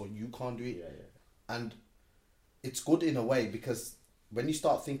do it, so you can't do it. And it's good in a way, because when you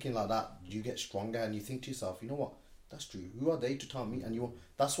start thinking like that, you get stronger and you think to yourself, you know what, that's true. Who are they to tell me? And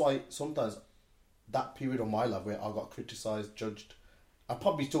that's why sometimes that period of my life where I got criticised, judged, I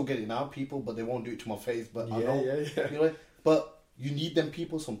probably still get it now, people, but they won't do it to my face. But I know, you know, but you need them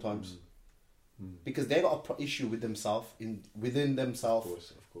people sometimes because they got a issue with themselves within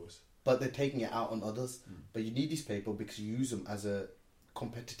themselves. Of course. But they're taking it out on others. But you need these people because you use them as a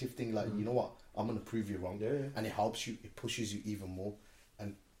competitive thing. Like, you know what, I'm gonna prove you wrong, and it helps you. It pushes you even more,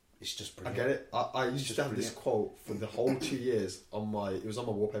 and it's just brilliant. I get it. I used to have this quote for the whole 2 years on my. It was on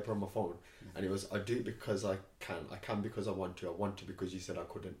my wallpaper on my phone, and it was, "I do it because I can. I can because I want to. I want to because you said I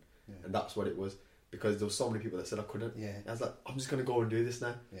couldn't." And that's what it was. Because there were so many people that said I couldn't. And I was like, I'm just gonna go and do this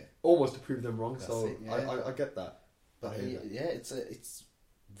now, almost to prove them wrong. That's so I get that. But it's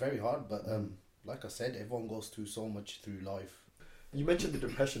very hard. But like I said, everyone goes through so much through life. You mentioned the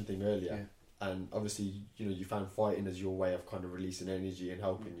depression thing earlier, and obviously, you know, you found fighting as your way of kind of releasing energy and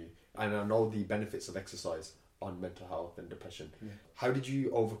helping you. And I know the benefits of exercise on mental health and depression. How did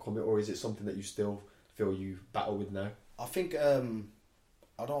you overcome it, or is it something that you still feel you battle with now? I think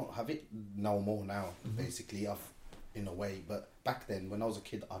I don't have it no more now. Basically, in a way. But back then, when I was a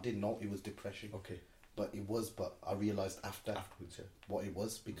kid, I didn't know it was depression. But it was. But I realised afterwards what it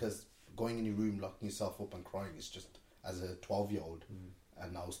was, because going in your room, locking yourself up and crying is just, as a 12-year-old,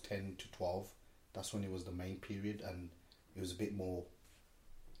 and I was 10 to 12, that's when it was the main period, and it was a bit more,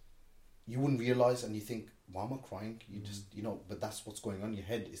 you wouldn't realise, and you think, why am I crying? You just, you know, but that's what's going on. Your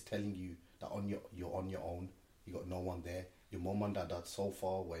head is telling you that you're on your own, you got no one there, your mum and dad are so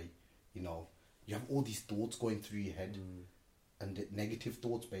far away, you know, you have all these thoughts going through your head, and negative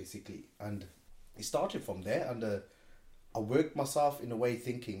thoughts basically, and it started from there, and I worked myself in a way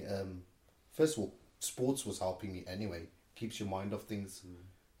thinking, first of all, sports was helping me anyway. Keeps your mind off things.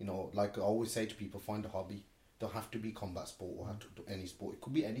 You know, like I always say to people, find a hobby. Don't have to be combat sport or have to do any sport. It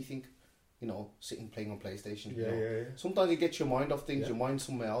could be anything. You know, sitting playing on PlayStation. Sometimes it gets your mind off things. Your mind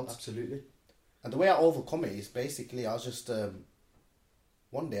somewhere else. Absolutely. And the way I overcome it is basically I just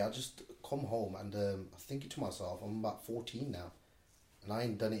one day I just come home and I'm thinking to myself, I'm about 14 now, and I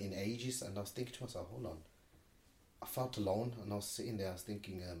ain't done it in ages. And I was thinking to myself, hold on. I felt alone, and I was sitting there. I was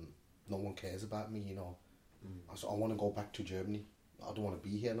thinking, no one cares about me, you know. I want to go back to Germany. I don't want to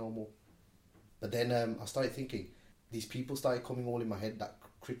be here no more. But then I started thinking, these people started coming all in my head that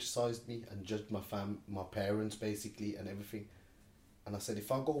criticised me and judged my parents basically and everything. And I said,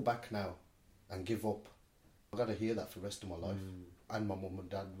 if I go back now and give up, I gotta hear that for the rest of my life. And my mum and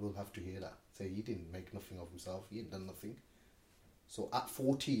dad will have to hear that. Say, he didn't make nothing of himself, he ain't done nothing. So at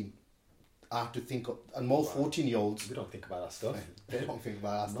 14, I had to think of, and most 14-year-olds, We don't think about that stuff. they don't think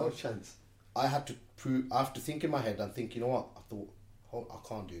about that No stuff. chance. I had to think in my head and think, you know what, I thought, oh, I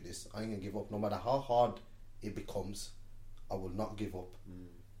can't do this. I ain't gonna give up. No matter how hard it becomes, I will not give up.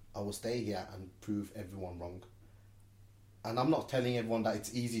 I will stay here and prove everyone wrong. And I'm not telling everyone that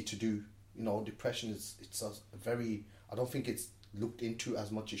it's easy to do. You know, depression it's a very, I don't think it's looked into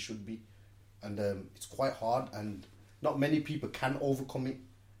as much as it should be. And it's quite hard, and not many people can overcome it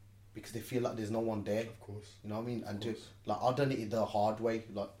because they feel like there's no one there. Of course. You know what I mean? And I've done it the hard way.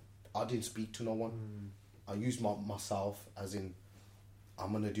 Like, I didn't speak to no one. I used myself as in,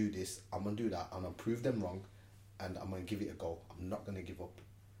 I'm going to do this, I'm going to do that, and I'll prove them wrong, and I'm going to give it a go. I'm not going to give up.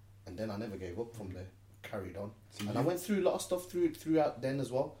 And then I never gave up from there. Carried on. So and I went through a lot of stuff throughout then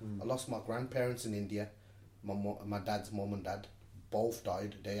as well. I lost my grandparents in India. My dad's mum and dad both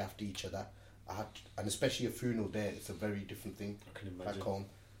died day after each other. And especially a funeral there, it's a very different thing. I can imagine. Back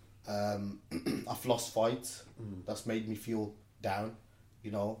home. I've lost fights. That's made me feel down.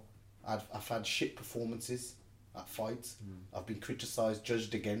 You know, I've had shit performances at fights. I've been criticised,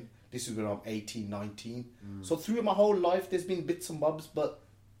 judged again. This is when I'm 18, 19. So through my whole life, there's been bits and bobs, but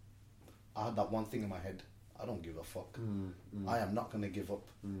I had that one thing in my head. I don't give a fuck. I am not going to give up,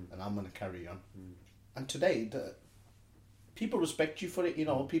 and I'm going to carry on. And today, people respect you for it. You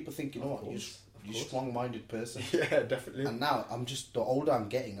know, people think, you know what, you're a strong-minded person. Yeah, definitely. And now, the older I'm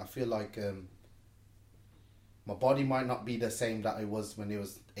getting, I feel like my body might not be the same that it was when it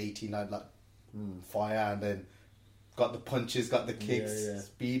was 18. I had like fire, and then got the punches, got the kicks,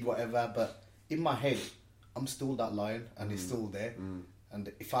 speed, whatever. But in my head, I'm still that lion, and it's still there. And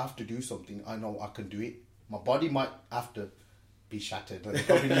if I have to do something, I know I can do it. My body might have to be shattered, and it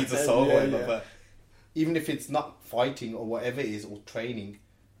probably needs a soul, but even if it's not fighting or whatever it is, or training,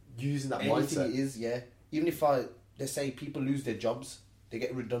 using that anything mindset. it is, even if they say people lose their jobs, they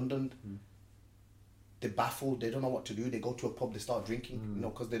get redundant, they're baffled, they don't know what to do, they go to a pub, they start drinking, you know,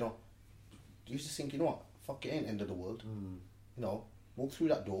 because they don't, you just think, you know what, fuck, it ain't end of the world. You know, walk through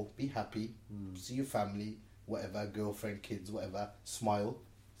that door, be happy, see your family, whatever, girlfriend, kids, whatever, smile,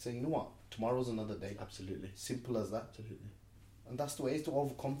 say, you know what, tomorrow's another day. Absolutely. Simple as that. Absolutely. And that's the way to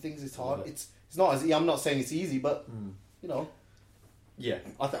overcome things. It's hard. It's not as, I'm not saying it's easy, but you know. Yeah,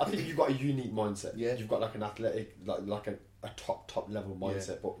 I think you've got a unique mindset. Yeah. You've got like an athletic, like a top level mindset.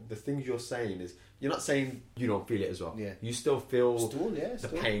 Yeah. But the things you're saying is, you're not saying you don't feel it as well. Yeah. You still feel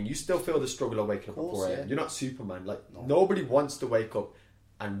the pain. You still feel the struggle of waking up at 4 a.m. yeah. You're not Superman. Like, No. nobody wants to wake up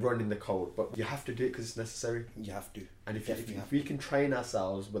and run in the cold, but you have to do it because it's necessary. You have to. And if Definitely have we can train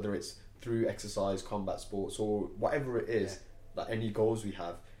ourselves, whether it's through exercise, combat sports, or whatever it is, like any goals we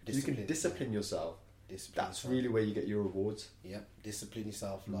have, you can discipline yourself. That's really where you get your rewards. Yeah, discipline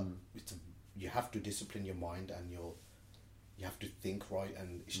yourself. Like you have to discipline your mind, and you have to think right.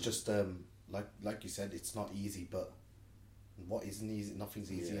 And it's just like you said, it's not easy. But what isn't easy?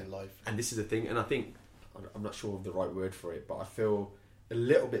 Nothing's easy in life. And this is the thing. And I think I'm not sure of the right word for it, but I feel a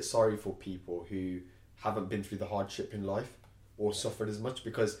little bit sorry for people who haven't been through the hardship in life or suffered as much,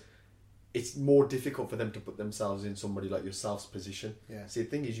 because it's more difficult for them to put themselves in somebody like yourself's position. Yeah. See, the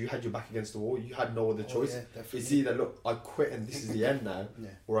thing is, you had your back against the wall. You had no other choice. Yeah, definitely. It's either, look, I quit and this is the end now,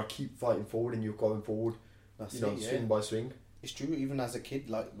 or I keep fighting forward and you're going forward. That's swing by swing. It's true. Even as a kid,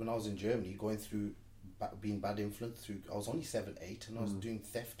 like when I was in Germany, going through being bad influence through, I was only 7, 8, and I was doing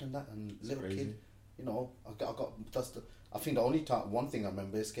theft and that, and little crazy. kid, you know, I think the only time, one thing I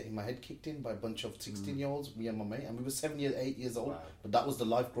remember is getting my head kicked in by a bunch of 16-year-olds, me and my mate, and we were 7 years, 8 years old. Wow. But that was the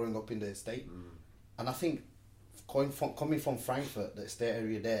life growing up in the estate. And I think coming from Frankfurt, the estate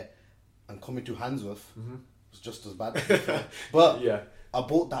area there, and coming to Handsworth was just as bad. But I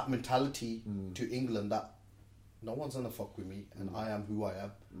brought that mentality to England that no one's gonna fuck with me, and I am who I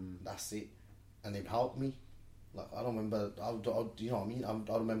am. That's it. And they've helped me. Like, I don't remember, you know what I mean?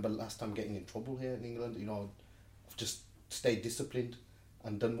 I remember last time getting in trouble here in England. You know, I've just stayed disciplined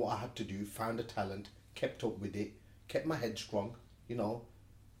and done what I had to do, found a talent, kept up with it, kept my head strong, you know.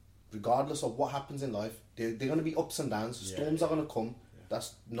 Regardless of what happens in life, they're going to be ups and downs. Storms are going to come.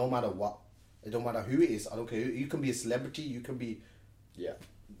 That's no matter what. It don't matter who it is. I don't care. You can be a celebrity. You can be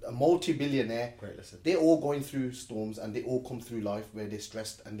a multi-billionaire. Great lesson. They're all going through storms, and they all come through life where they're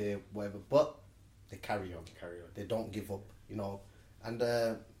stressed and they're whatever. But they carry on. They don't give up, you know. And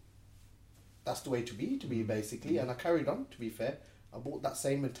that's the way to be basically. And I carried on, to be fair. I brought that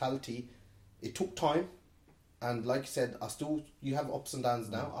same mentality it took time, and like you said, you have ups and downs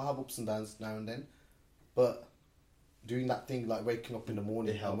now. I have ups and downs now and then, but doing that thing like waking up in the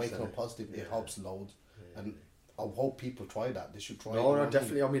morning and waking up positive, it helps loads. And I hope people try that. They should try it. No,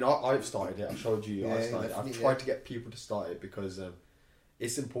 definitely. I mean, I've started it. I showed you. Yeah, I started. I've tried to get people to start it because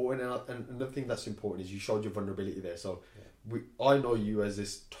it's important. And another thing that's important is you showed your vulnerability there. So I know you as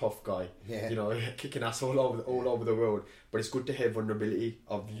this tough guy, you know, kicking ass all over the world. But it's good to hear vulnerability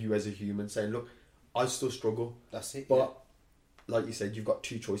of you as a human, saying, look, I still struggle. That's it. But like you said, you've got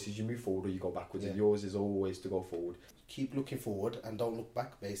two choices. You move forward or you go backwards. And yours is always to go forward. Keep looking forward and don't look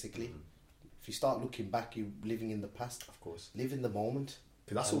back, basically. If you start looking back, you're living in the past. Of course. Live in the moment.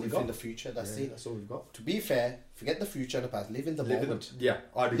 That's all we've got. Live in the future. That's it. That's all we've got. To be fair, forget the future and the past. Live in the moment.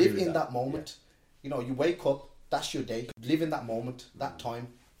 I'd agree live with in that moment. You know, you wake up, that's your day. Live in that moment, that time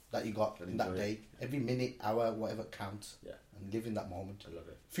that you got in that day. Every minute, hour, whatever counts. Yeah. And live in that moment. I love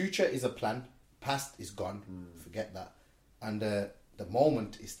it. Future is a plan. Past is gone. Forget that. And the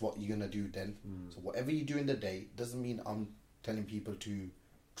moment is what you're going to do then. So whatever you do in the day doesn't mean I'm telling people to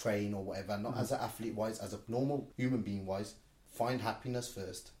train or whatever. Not as an athlete wise, as a normal human being wise. Find happiness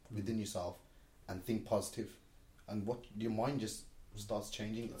first within yourself and think positive. And what your mind just starts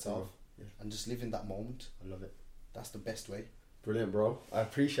changing itself. And just live in that moment. I love it. That's the best way. Brilliant, bro. I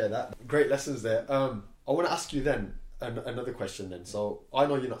appreciate that. Great lessons there. I want to ask you then another question then. So I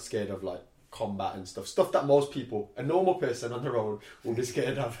know you're not scared of like combat and stuff that most people, a normal person on the road, will be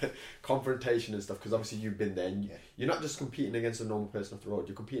scared of. Confrontation and stuff, because obviously you've been there and you're not just competing against a normal person off the road,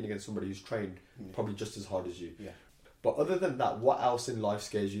 you're competing against somebody who's trained probably just as hard as you. But other than that, what else in life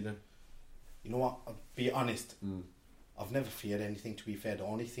scares you then? You know what, I'll be honest, I've never feared anything, to be fair. The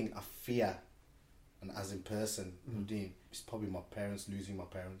only thing I fear, and as in person, is probably my parents, losing my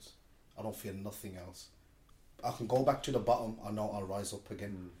parents. I don't fear nothing else. I can go back to the bottom, I know I'll rise up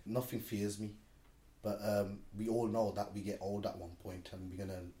again. Nothing fears me. But we all know that we get old at one point and we're going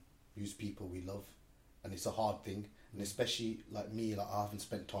to lose people we love. And it's a hard thing. And especially like me, like I haven't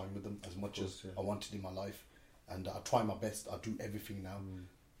spent time with them as much as I wanted in my life. And I try my best, I do everything now.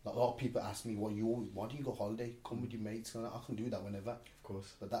 Like a lot of people ask me, why do you go holiday? Come with your mates. I can do that whenever. Of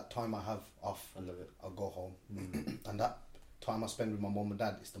course. But that time I have off, I love it. I'll go home. And that time I spend with my mum and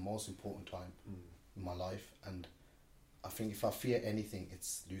dad is the most important time in my life. And I think if I fear anything,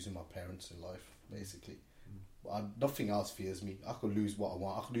 it's losing my parents in life, basically. But nothing else fears me. I could lose what I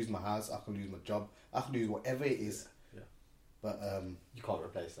want. I could lose my house. I could lose my job. I could lose whatever it is. But you can't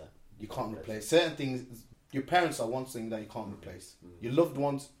replace that. You can't replace certain things. Your parents are one thing that you can't replace. Your loved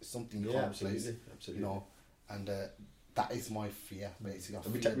ones is something you can't replace. Absolutely. You know, and that is my fear, basically.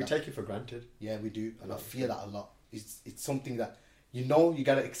 We take it for granted. Yeah, we do, and I fear that a lot. It's something that you know you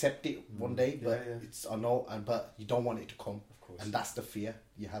gotta accept it one day, but it's but you don't want it to come. Of course. And that's the fear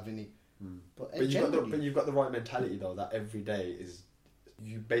you have in it. But you've got the right mentality though. That every day is,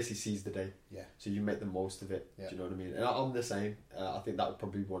 you basically seize the day. Yeah. So you make the most of it. Yeah. Do you know what I mean? And I'm the same. I think that would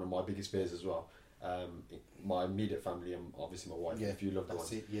probably be one of my biggest fears as well. My immediate family and obviously my wife. Yeah, if you loved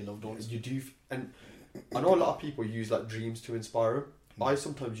ones. Yeah, loved ones. You do, and I know a lot of people use like dreams to inspire them. I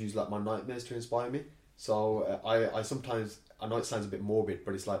sometimes use like my nightmares to inspire me. So I sometimes, I know it sounds a bit morbid,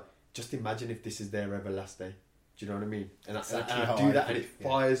 but it's like, just imagine if this is their ever last day. Do you know what I mean? And I do that, and it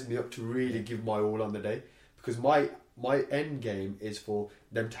fires me up to really give my all on the day, because my end game is for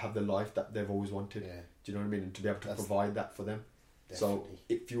them to have the life that they've always wanted. Yeah. Do you know what I mean? And to be able to provide that for them. Definitely. So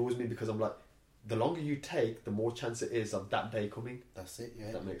it fuels me, because I'm like, the longer you take, the more chance it is of that day coming. That's it,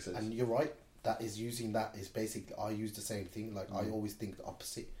 yeah. That makes sense. And you're right. That is using that is basically, I use the same thing. Like I always think the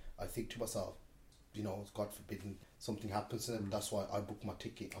opposite. I think to myself, you know, God forbidden something happens to them. That's why I book my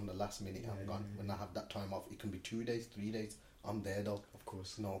ticket on the last minute. I'm gone. When I have that time off, it can be 2 days, 3 days. I'm there though. Of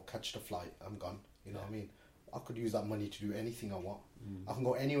course. You know, catch the flight. I'm gone. You know what I mean? I could use that money to do anything I want. I can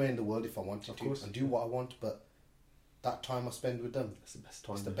go anywhere in the world if I wanted to and do what I want. But that time I spend with them, that's the best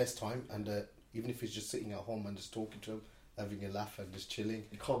time. It's the best time. And even if it's just sitting at home and just talking to them, having a laugh and just chilling.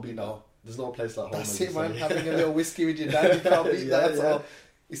 You can't beat that. There's no place like home. That's it, man. Having a little whiskey with your dad, you can't beat that. So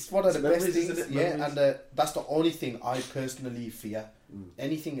it's one of the best things. And that's the only thing I personally fear.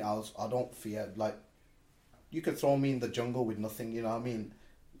 Anything else, I don't fear. Like, you could throw me in the jungle with nothing, you know what I mean?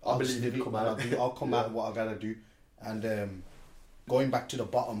 I believe you'd come out. I'll come out what I gotta do. And going back to the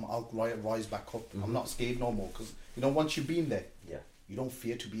bottom, I'll rise back up. I'm not scared no more, because, you know, once you've been there, you don't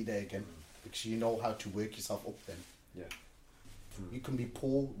fear to be there again, because you know how to work yourself up then. Yeah. You can be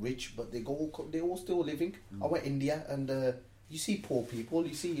poor, rich, but they're all still living. I went India, and you see poor people,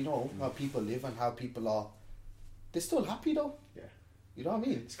 you see, you know, how people live and how people are. They're still happy though. Yeah. You know what I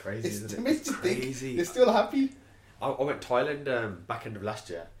mean? It's crazy, isn't it? It's crazy. They're still happy. I went Thailand back end of last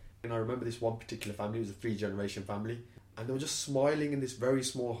year, And I remember this one particular family, it was a 3-generation family, and they were just smiling in this very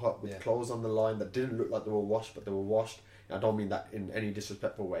small hut with clothes on the line that didn't look like they were washed, but they were washed. And I don't mean that in any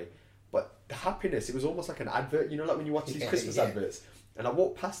disrespectful way. But the happiness, it was almost like an advert, you know, like when you watch these Christmas adverts. And I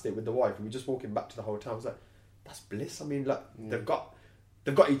walked past it with the wife, and we were just walking back to the hotel. I was like, that's bliss. I mean, like, they've got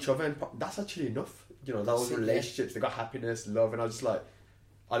each other, and that's actually enough. You know, those relationships, they've got happiness, love, and I was just like,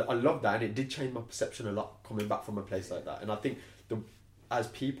 I love that, and it did change my perception a lot coming back from a place like that. And I think as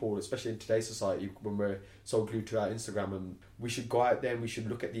people, especially in today's society, when we're so glued to our Instagram, and we should go out there and we should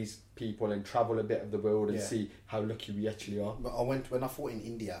look at these people and travel a bit of the world and see how lucky we actually are. But when I fought in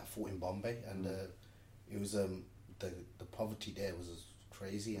India, I fought in Bombay, and it was the poverty there was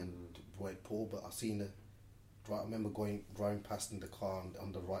crazy and we're poor. But I remember driving past in the car, and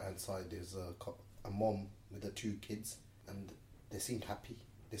on the right hand side there's a mom with her 2 kids, and they seemed happy,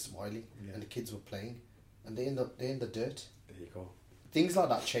 they're smiling, and the kids were playing, and they're in the dirt. There you go. Things like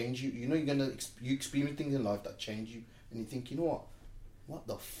that change you. You know, you experience things in life that change you, and you think, you know what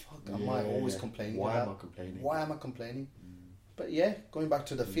the fuck am I always complaining about? Why am I complaining? But going back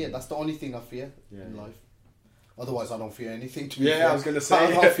to the fear, that's the only thing I fear in life. Otherwise, I don't fear anything. To be fair. I was going to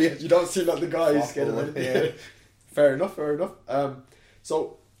say, you don't seem like the guy who's scared of anything. Fair enough.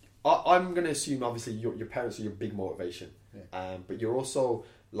 So, I'm going to assume, obviously, your parents are your big motivation. But you're also,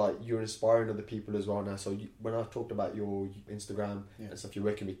 like, you're inspiring other people as well now. So when I talked about your Instagram and stuff, you're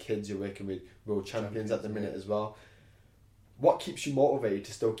working with kids, you're working with world champions at the minute as well. What keeps you motivated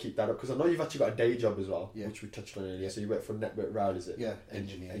to still keep that up? Because I know you've actually got a day job as well, which we touched on earlier. So you work for Network Rail, is it? Yeah,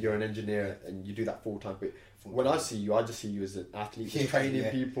 engineer. You're an engineer and you do that full time. But when I see you, I just see you as an athlete, training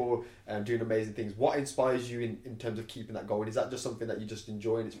people and doing amazing things. What inspires you in terms of keeping that going? Is that just something that you just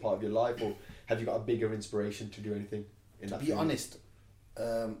enjoy and it's part of your life? Or have you got a bigger inspiration to do anything in that field? To be honest,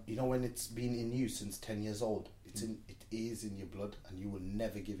 you know, when it's been in you since 10 years old, it is in your blood, and you will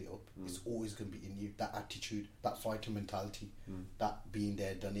never give it up. It's always going to be in you. That attitude, that fighting mentality, that being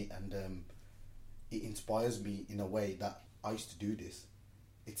there, done it, and it inspires me in a way that I used to do this.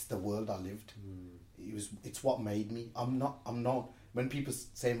 It's the world I lived. It's what made me. I'm not. When people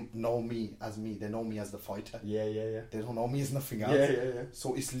say know me, they know me as the fighter. Yeah. They don't know me as nothing else. Yeah.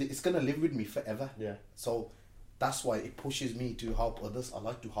 So it's gonna live with me forever. Yeah. So that's why it pushes me to help others. I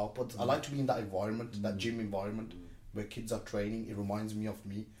like to help others. I like to be in that environment, that gym environment, where kids are training. It reminds me of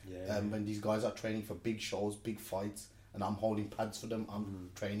me. When these guys are training for big shows, big fights, and I'm holding pads for them, I'm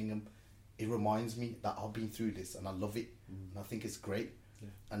training them. It reminds me that I've been through this, and I love it, and I think it's great.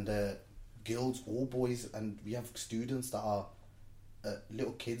 And girls or boys, and we have students that are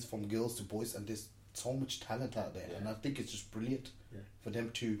little kids, from girls to boys, and there's so much talent out there, and I think it's just brilliant for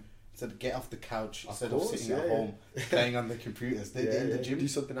them to get off the couch instead of sitting at home playing on the computers. They're in the gym. Do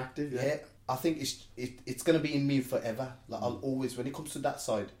something active. I think it's gonna be in me forever. Like I'll always, when it comes to that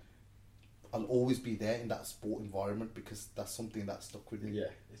side, I'll always be there in that sport environment, because that's something that stuck with me.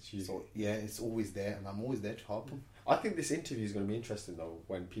 Yeah, it's you. So it's always there, and I'm always there to help them. I think this interview is going to be interesting though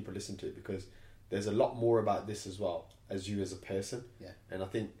when people listen to it, because there's a lot more about this as well as you as a person. And I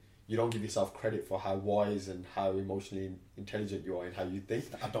think you don't give yourself credit for how wise and how emotionally intelligent you are and how you think.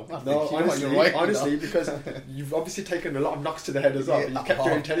 I don't. Honestly, you're right. Honestly, because you've obviously taken a lot of knocks to the head as well. But you've kept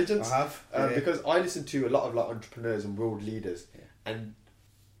your intelligence. I have. Because I listen to a lot of entrepreneurs and world leaders, and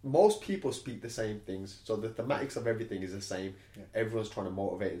most people speak the same things. So the thematics of everything is the same. Everyone's trying to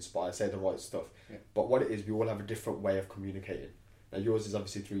motivate, inspire, say the right stuff. But what it is, we all have a different way of communicating. Now yours is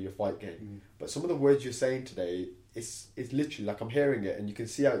obviously through your fight game. But some of the words you're saying today, it's literally like I'm hearing it, and you can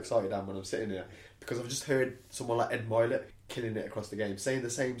see how excited I am when I'm sitting there, because I've just heard someone like Ed Milet killing it across the game, saying the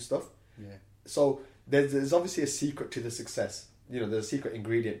same stuff. So there's obviously a secret to the success. You know, there's a secret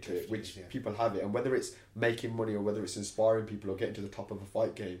ingredient to it, which people have it, and whether it's making money or whether it's inspiring people or getting to the top of a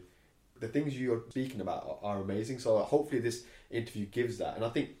fight game, the things you're speaking about are amazing. So hopefully this interview gives that, and I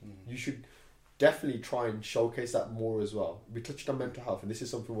think you should definitely try and showcase that more as well. We touched on mental health, and this is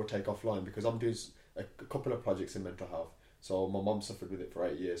something we'll take offline, because I'm doing a couple of projects in mental health. So my mum suffered with it for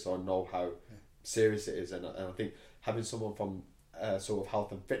 8 years, so I know how serious it is, and I think having someone from sort of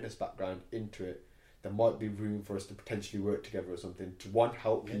health and fitness background into it, there might be room for us to potentially work together or something to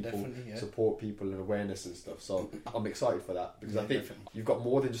help people, support people, and awareness and stuff. So I'm excited for that, because I think you've got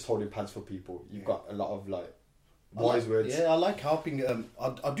more than just holding pads for people. You've got a lot of wise words. I like helping.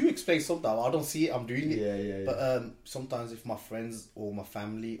 I do explain sometimes. I don't see it, I'm doing it. But sometimes if my friends or my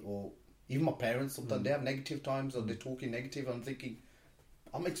family or even my parents, sometimes they have negative times or they're talking negative, I'm thinking,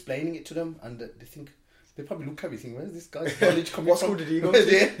 I'm explaining it to them, and they think, they probably look at me thinking, where's this guy's knowledge coming from? What school did he go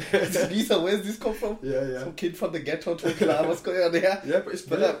to? Lisa, where's this come from? Some kid from the ghetto talking like, what's going on there? Yeah, but it's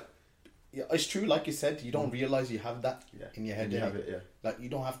brilliant. Yeah, it's true. Like you said, you don't realize you have that in your head. And you have it, yeah. Like you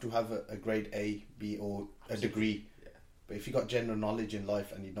don't have to have a grade A, B, or a degree. Yeah. But if you got general knowledge in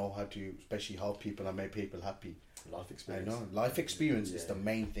life and you know how to, especially help people and make people happy, Life experience. I know life experience is the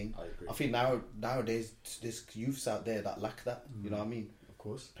main thing. I agree. I think nowadays there's youths out there that lack that. You know what I mean? Of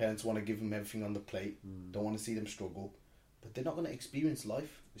course. Parents want to give them everything on the plate. Don't want to see them struggle, but they're not going to experience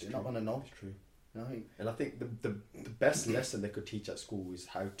life. They're not going to know. It's true. You know what I mean? And I think the best lesson they could teach at school is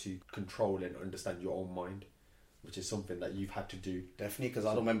how to control and understand your own mind, which is something that you've had to do. Definitely, because I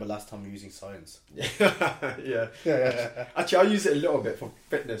don't remember last time using science. Yeah. Actually, I use it a little bit for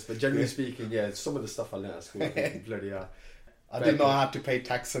fitness, but generally speaking, some of the stuff I learned at school, bloody hell. I didn't know how to pay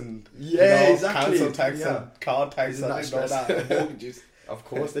tax and exactly. council tax and car tax. Isn't I that didn't know that. And mortgages. Of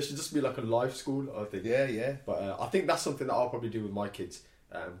course, there should just be like a life school, I think. Yeah. But I think that's something that I'll probably do with my kids,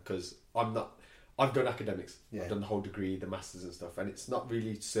 because I've done academics. Yeah. I've done the whole degree, the masters and stuff, and it's not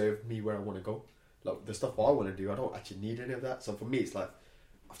really served me where I want to go. Like the stuff I want to do, I don't actually need any of that. So for me, it's like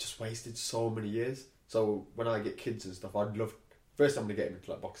I've just wasted so many years. So when I get kids and stuff, I'd love. First, I'm gonna get them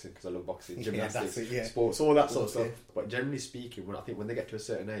into like boxing because I love boxing, gymnastics, sports, all that sort of stuff. But generally speaking, when they get to a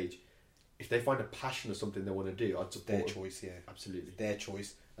certain age, if they find a passion or something they want to do, I'd support their them. choice. Yeah, Absolutely. their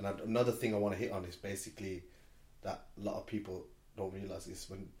choice. And another thing I want to hit on is basically that a lot of people don't realise is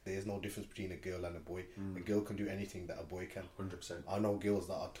when there's no difference between a girl and a boy. A girl can do anything that a boy can. 100%. I know girls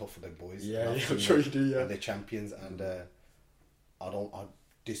that are tougher than boys. Yeah, I've I'm seen sure them, you do. Yeah. and they're champions. And I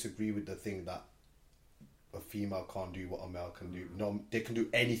disagree with the thing that a female can't do what a male can do. No, they can do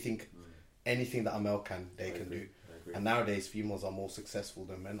anything. Anything that a male can, they can do. I agree. And nowadays, females are more successful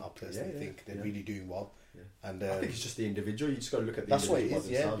than men. I personally think they're really doing well. Yeah. And I think it's just the individual. You just got to look at the that's what it individual is,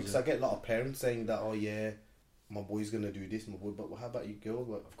 by themselves, because I get a lot of parents saying that, oh yeah, my boy's gonna do this, my boy, but how about you girl?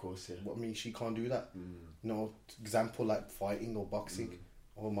 What, Of course, yeah. what I mean, she can't do that. You know, example like fighting or boxing.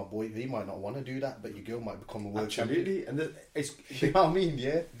 Or my boy, he might not want to do that, but your girl might become a world champion. Absolutely, and it's You know what I mean?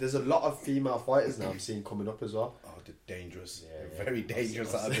 Yeah. there's a lot of female fighters now I'm seeing coming up as well. Oh, they're dangerous. Yeah, They're yeah. very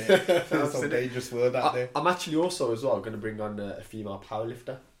dangerous I've out seen- there. There's I've some seen it. dangerous world out there. I'm actually also as well going to bring on a female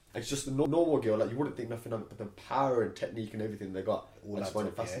powerlifter. It's just a normal girl, like you wouldn't think nothing of it, but the power and technique and everything they got. All I that just find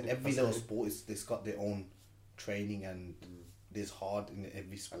stuff, it fascinating. Every little sport it's got their own training and there's hard in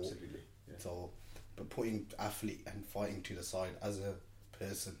every sport. Absolutely. Yeah. So, but putting athlete and fighting to the side as a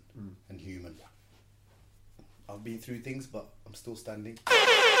person and human. I've been through things, but I'm still standing.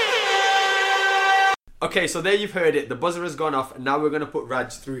 Okay, so there you've heard it. The buzzer has gone off, and now we're going to put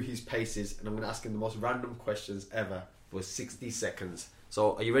Raj through his paces, and I'm going to ask him the most random questions ever for 60 seconds.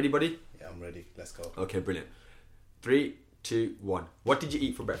 So, are you ready, buddy? Yeah, I'm ready. Let's go. Okay, brilliant. 3, 2, 1. What did you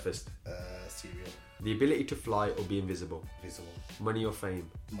eat for breakfast? Cereal, The ability to fly or be invisible. visible, Money or fame.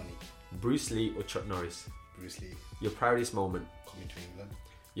 money, Bruce Lee or Chuck Norris. Bruce Lee, Your proudest moment. coming to England,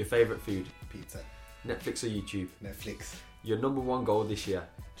 Your favourite food. pizza, Netflix or YouTube. Netflix, Your number one goal this year.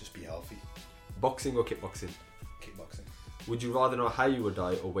 just be healthy, Boxing or kickboxing. kickboxing, Would you rather know how you would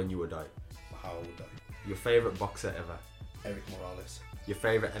die or when you would die? how would I? Your favourite boxer ever. Eric Morales, Your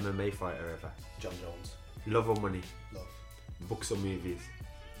favourite MMA fighter ever. John Jones, Love or money. love, Books or movies.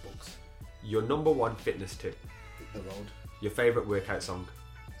 books, Your number one fitness tip. hit the road, Your favourite workout song.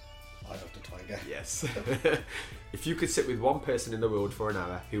 Eye of the Tiger, Yes. If you could sit with one person in the world for an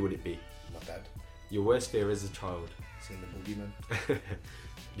hour, who would it be? my dad, Your worst fear as a child. seen the Boogeyman,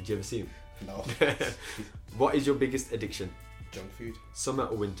 Did you ever see him? no, What is your biggest addiction? junk food, Summer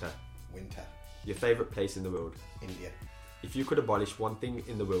or winter? winter, Your favourite place in the world? India, If you could abolish one thing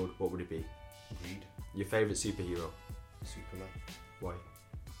in the world, what would it be? greed, Your favourite superhero? Superman, Why?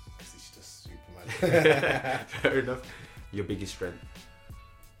 because he's just Superman, Fair enough. Your biggest strength?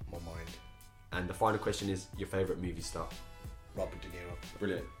 my mind, And the final question is your favourite movie star? Robert De Niro,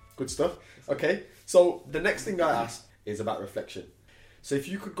 Brilliant. Good stuff. Okay, so the next thing I asked is about reflection. So if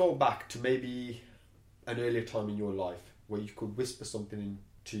you could go back to maybe an earlier time in your life where you could whisper something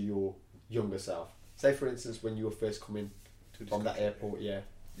into your younger self. Say for instance when you were first coming from that airport,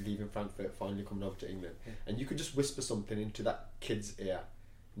 leaving Frankfurt, finally coming over to England, and you could just whisper something into that kid's ear,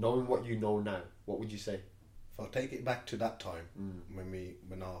 knowing what you know now, what would you say? If I take it back to that time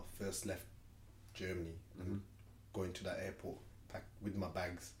when I first left Germany and going to that airport packed with my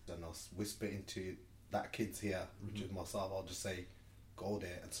bags, and I'll whisper into that kid's ear, which is myself, I'll just say, go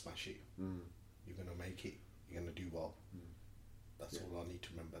there and smash it. You're gonna make it. You're gonna do well. That's all I need to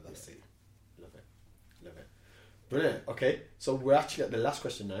remember. That's it. Love it. Love it. Brilliant. Okay, so we're actually at the last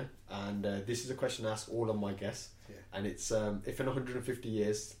question now, and this is a question I ask all of my guests. Yeah. And it's if in 150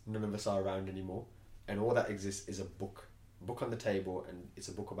 years none of us are around anymore, and all that exists is a book on the table, and it's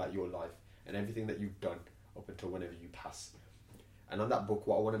a book about your life and everything that you've done up until whenever you pass. And on that book,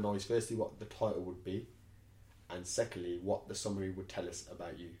 what I want to know is firstly what the title would be, and secondly what the summary would tell us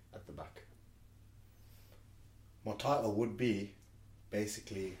about you at the back. My title would be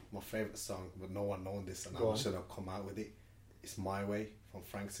basically my favourite song, but no one knows this, and I should have come out with it. It's My Way from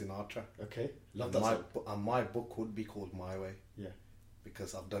Frank Sinatra. Okay, love that song. And my book would be called My Way. Yeah.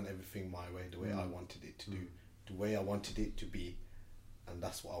 Because I've done everything my way, the way I wanted it to do, the way I wanted it to be, and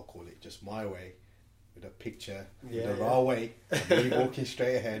that's what I'll call it, just my way, with a picture, the raw way, of me walking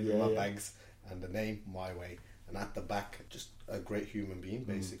straight ahead with my bags, and the name My Way, and at the back, just a great human being,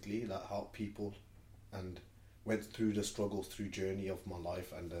 basically, that helped people, and went through the struggles, through journey of my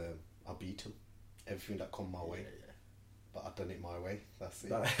life, and I beat them, everything that come my way. But I've done it my way. That's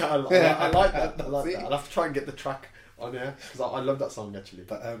it. I like that. I like that. I'll have to try and get the track on here because I love that song actually.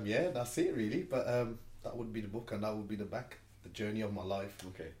 But that's it really. But that would be the book, and that would be the back, the journey of my life.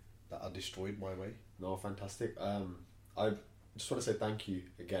 Okay. That I destroyed my way. No, fantastic. I just want to say thank you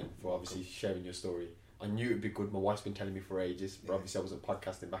again for obviously sharing your story. I knew it'd be good. My wife's been telling me for ages, but obviously I wasn't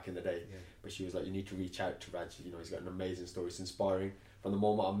podcasting back in the day. Yeah. But she was like, "You need to reach out to Raj. You know, he's got an amazing story. It's inspiring. From the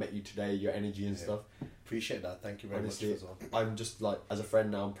moment I met you today, your energy and stuff." Appreciate that. Thank you very much as well. I'm just like, as a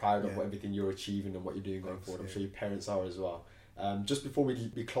friend now, I'm proud of everything you're achieving and what you're doing going forward. I'm sure your parents are as well. Just before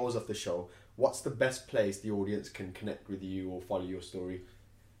we close off the show, what's the best place the audience can connect with you or follow your story?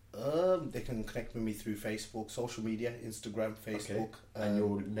 They can connect with me through Facebook, social media, Instagram, Facebook. Okay. And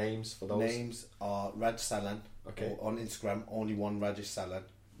your names for those? Names are Raj Salan. Okay. On Instagram, only one Rajesh Salan.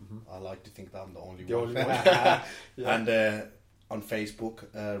 I like to think that I'm the only one. Only one. And on Facebook,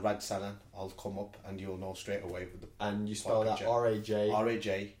 Raj Salan, I'll come up and you'll know straight away with the. And you spell that R-A-J.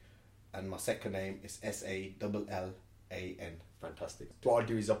 R-A-J, and my second name is S-A-L-L-A-N. Fantastic. What I'll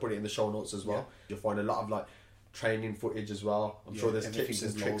do is I'll put it in the show notes as well. Yeah. You'll find a lot of like training footage as well. I'm sure there's tips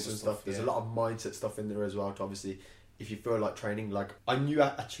and tricks and stuff. There's a lot of mindset stuff in there as well to obviously, if you feel like training, like I knew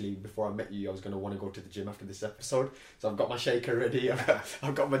actually before I met you I was going to want to go to the gym after this episode, so I've got my shaker ready,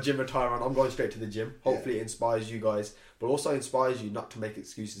 I've got my gym attire on, I'm going straight to the gym. Hopefully it inspires you guys, but also inspires you not to make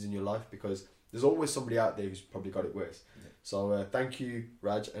excuses in your life, because there's always somebody out there who's probably got it worse. So thank you,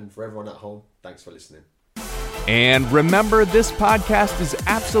 Raj, and for everyone at home, thanks for listening. And remember, this podcast is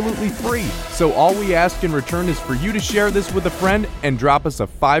absolutely free, so all we ask in return is for you to share this with a friend and drop us a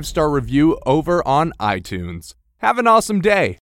 5-star review over on iTunes. Have an awesome day.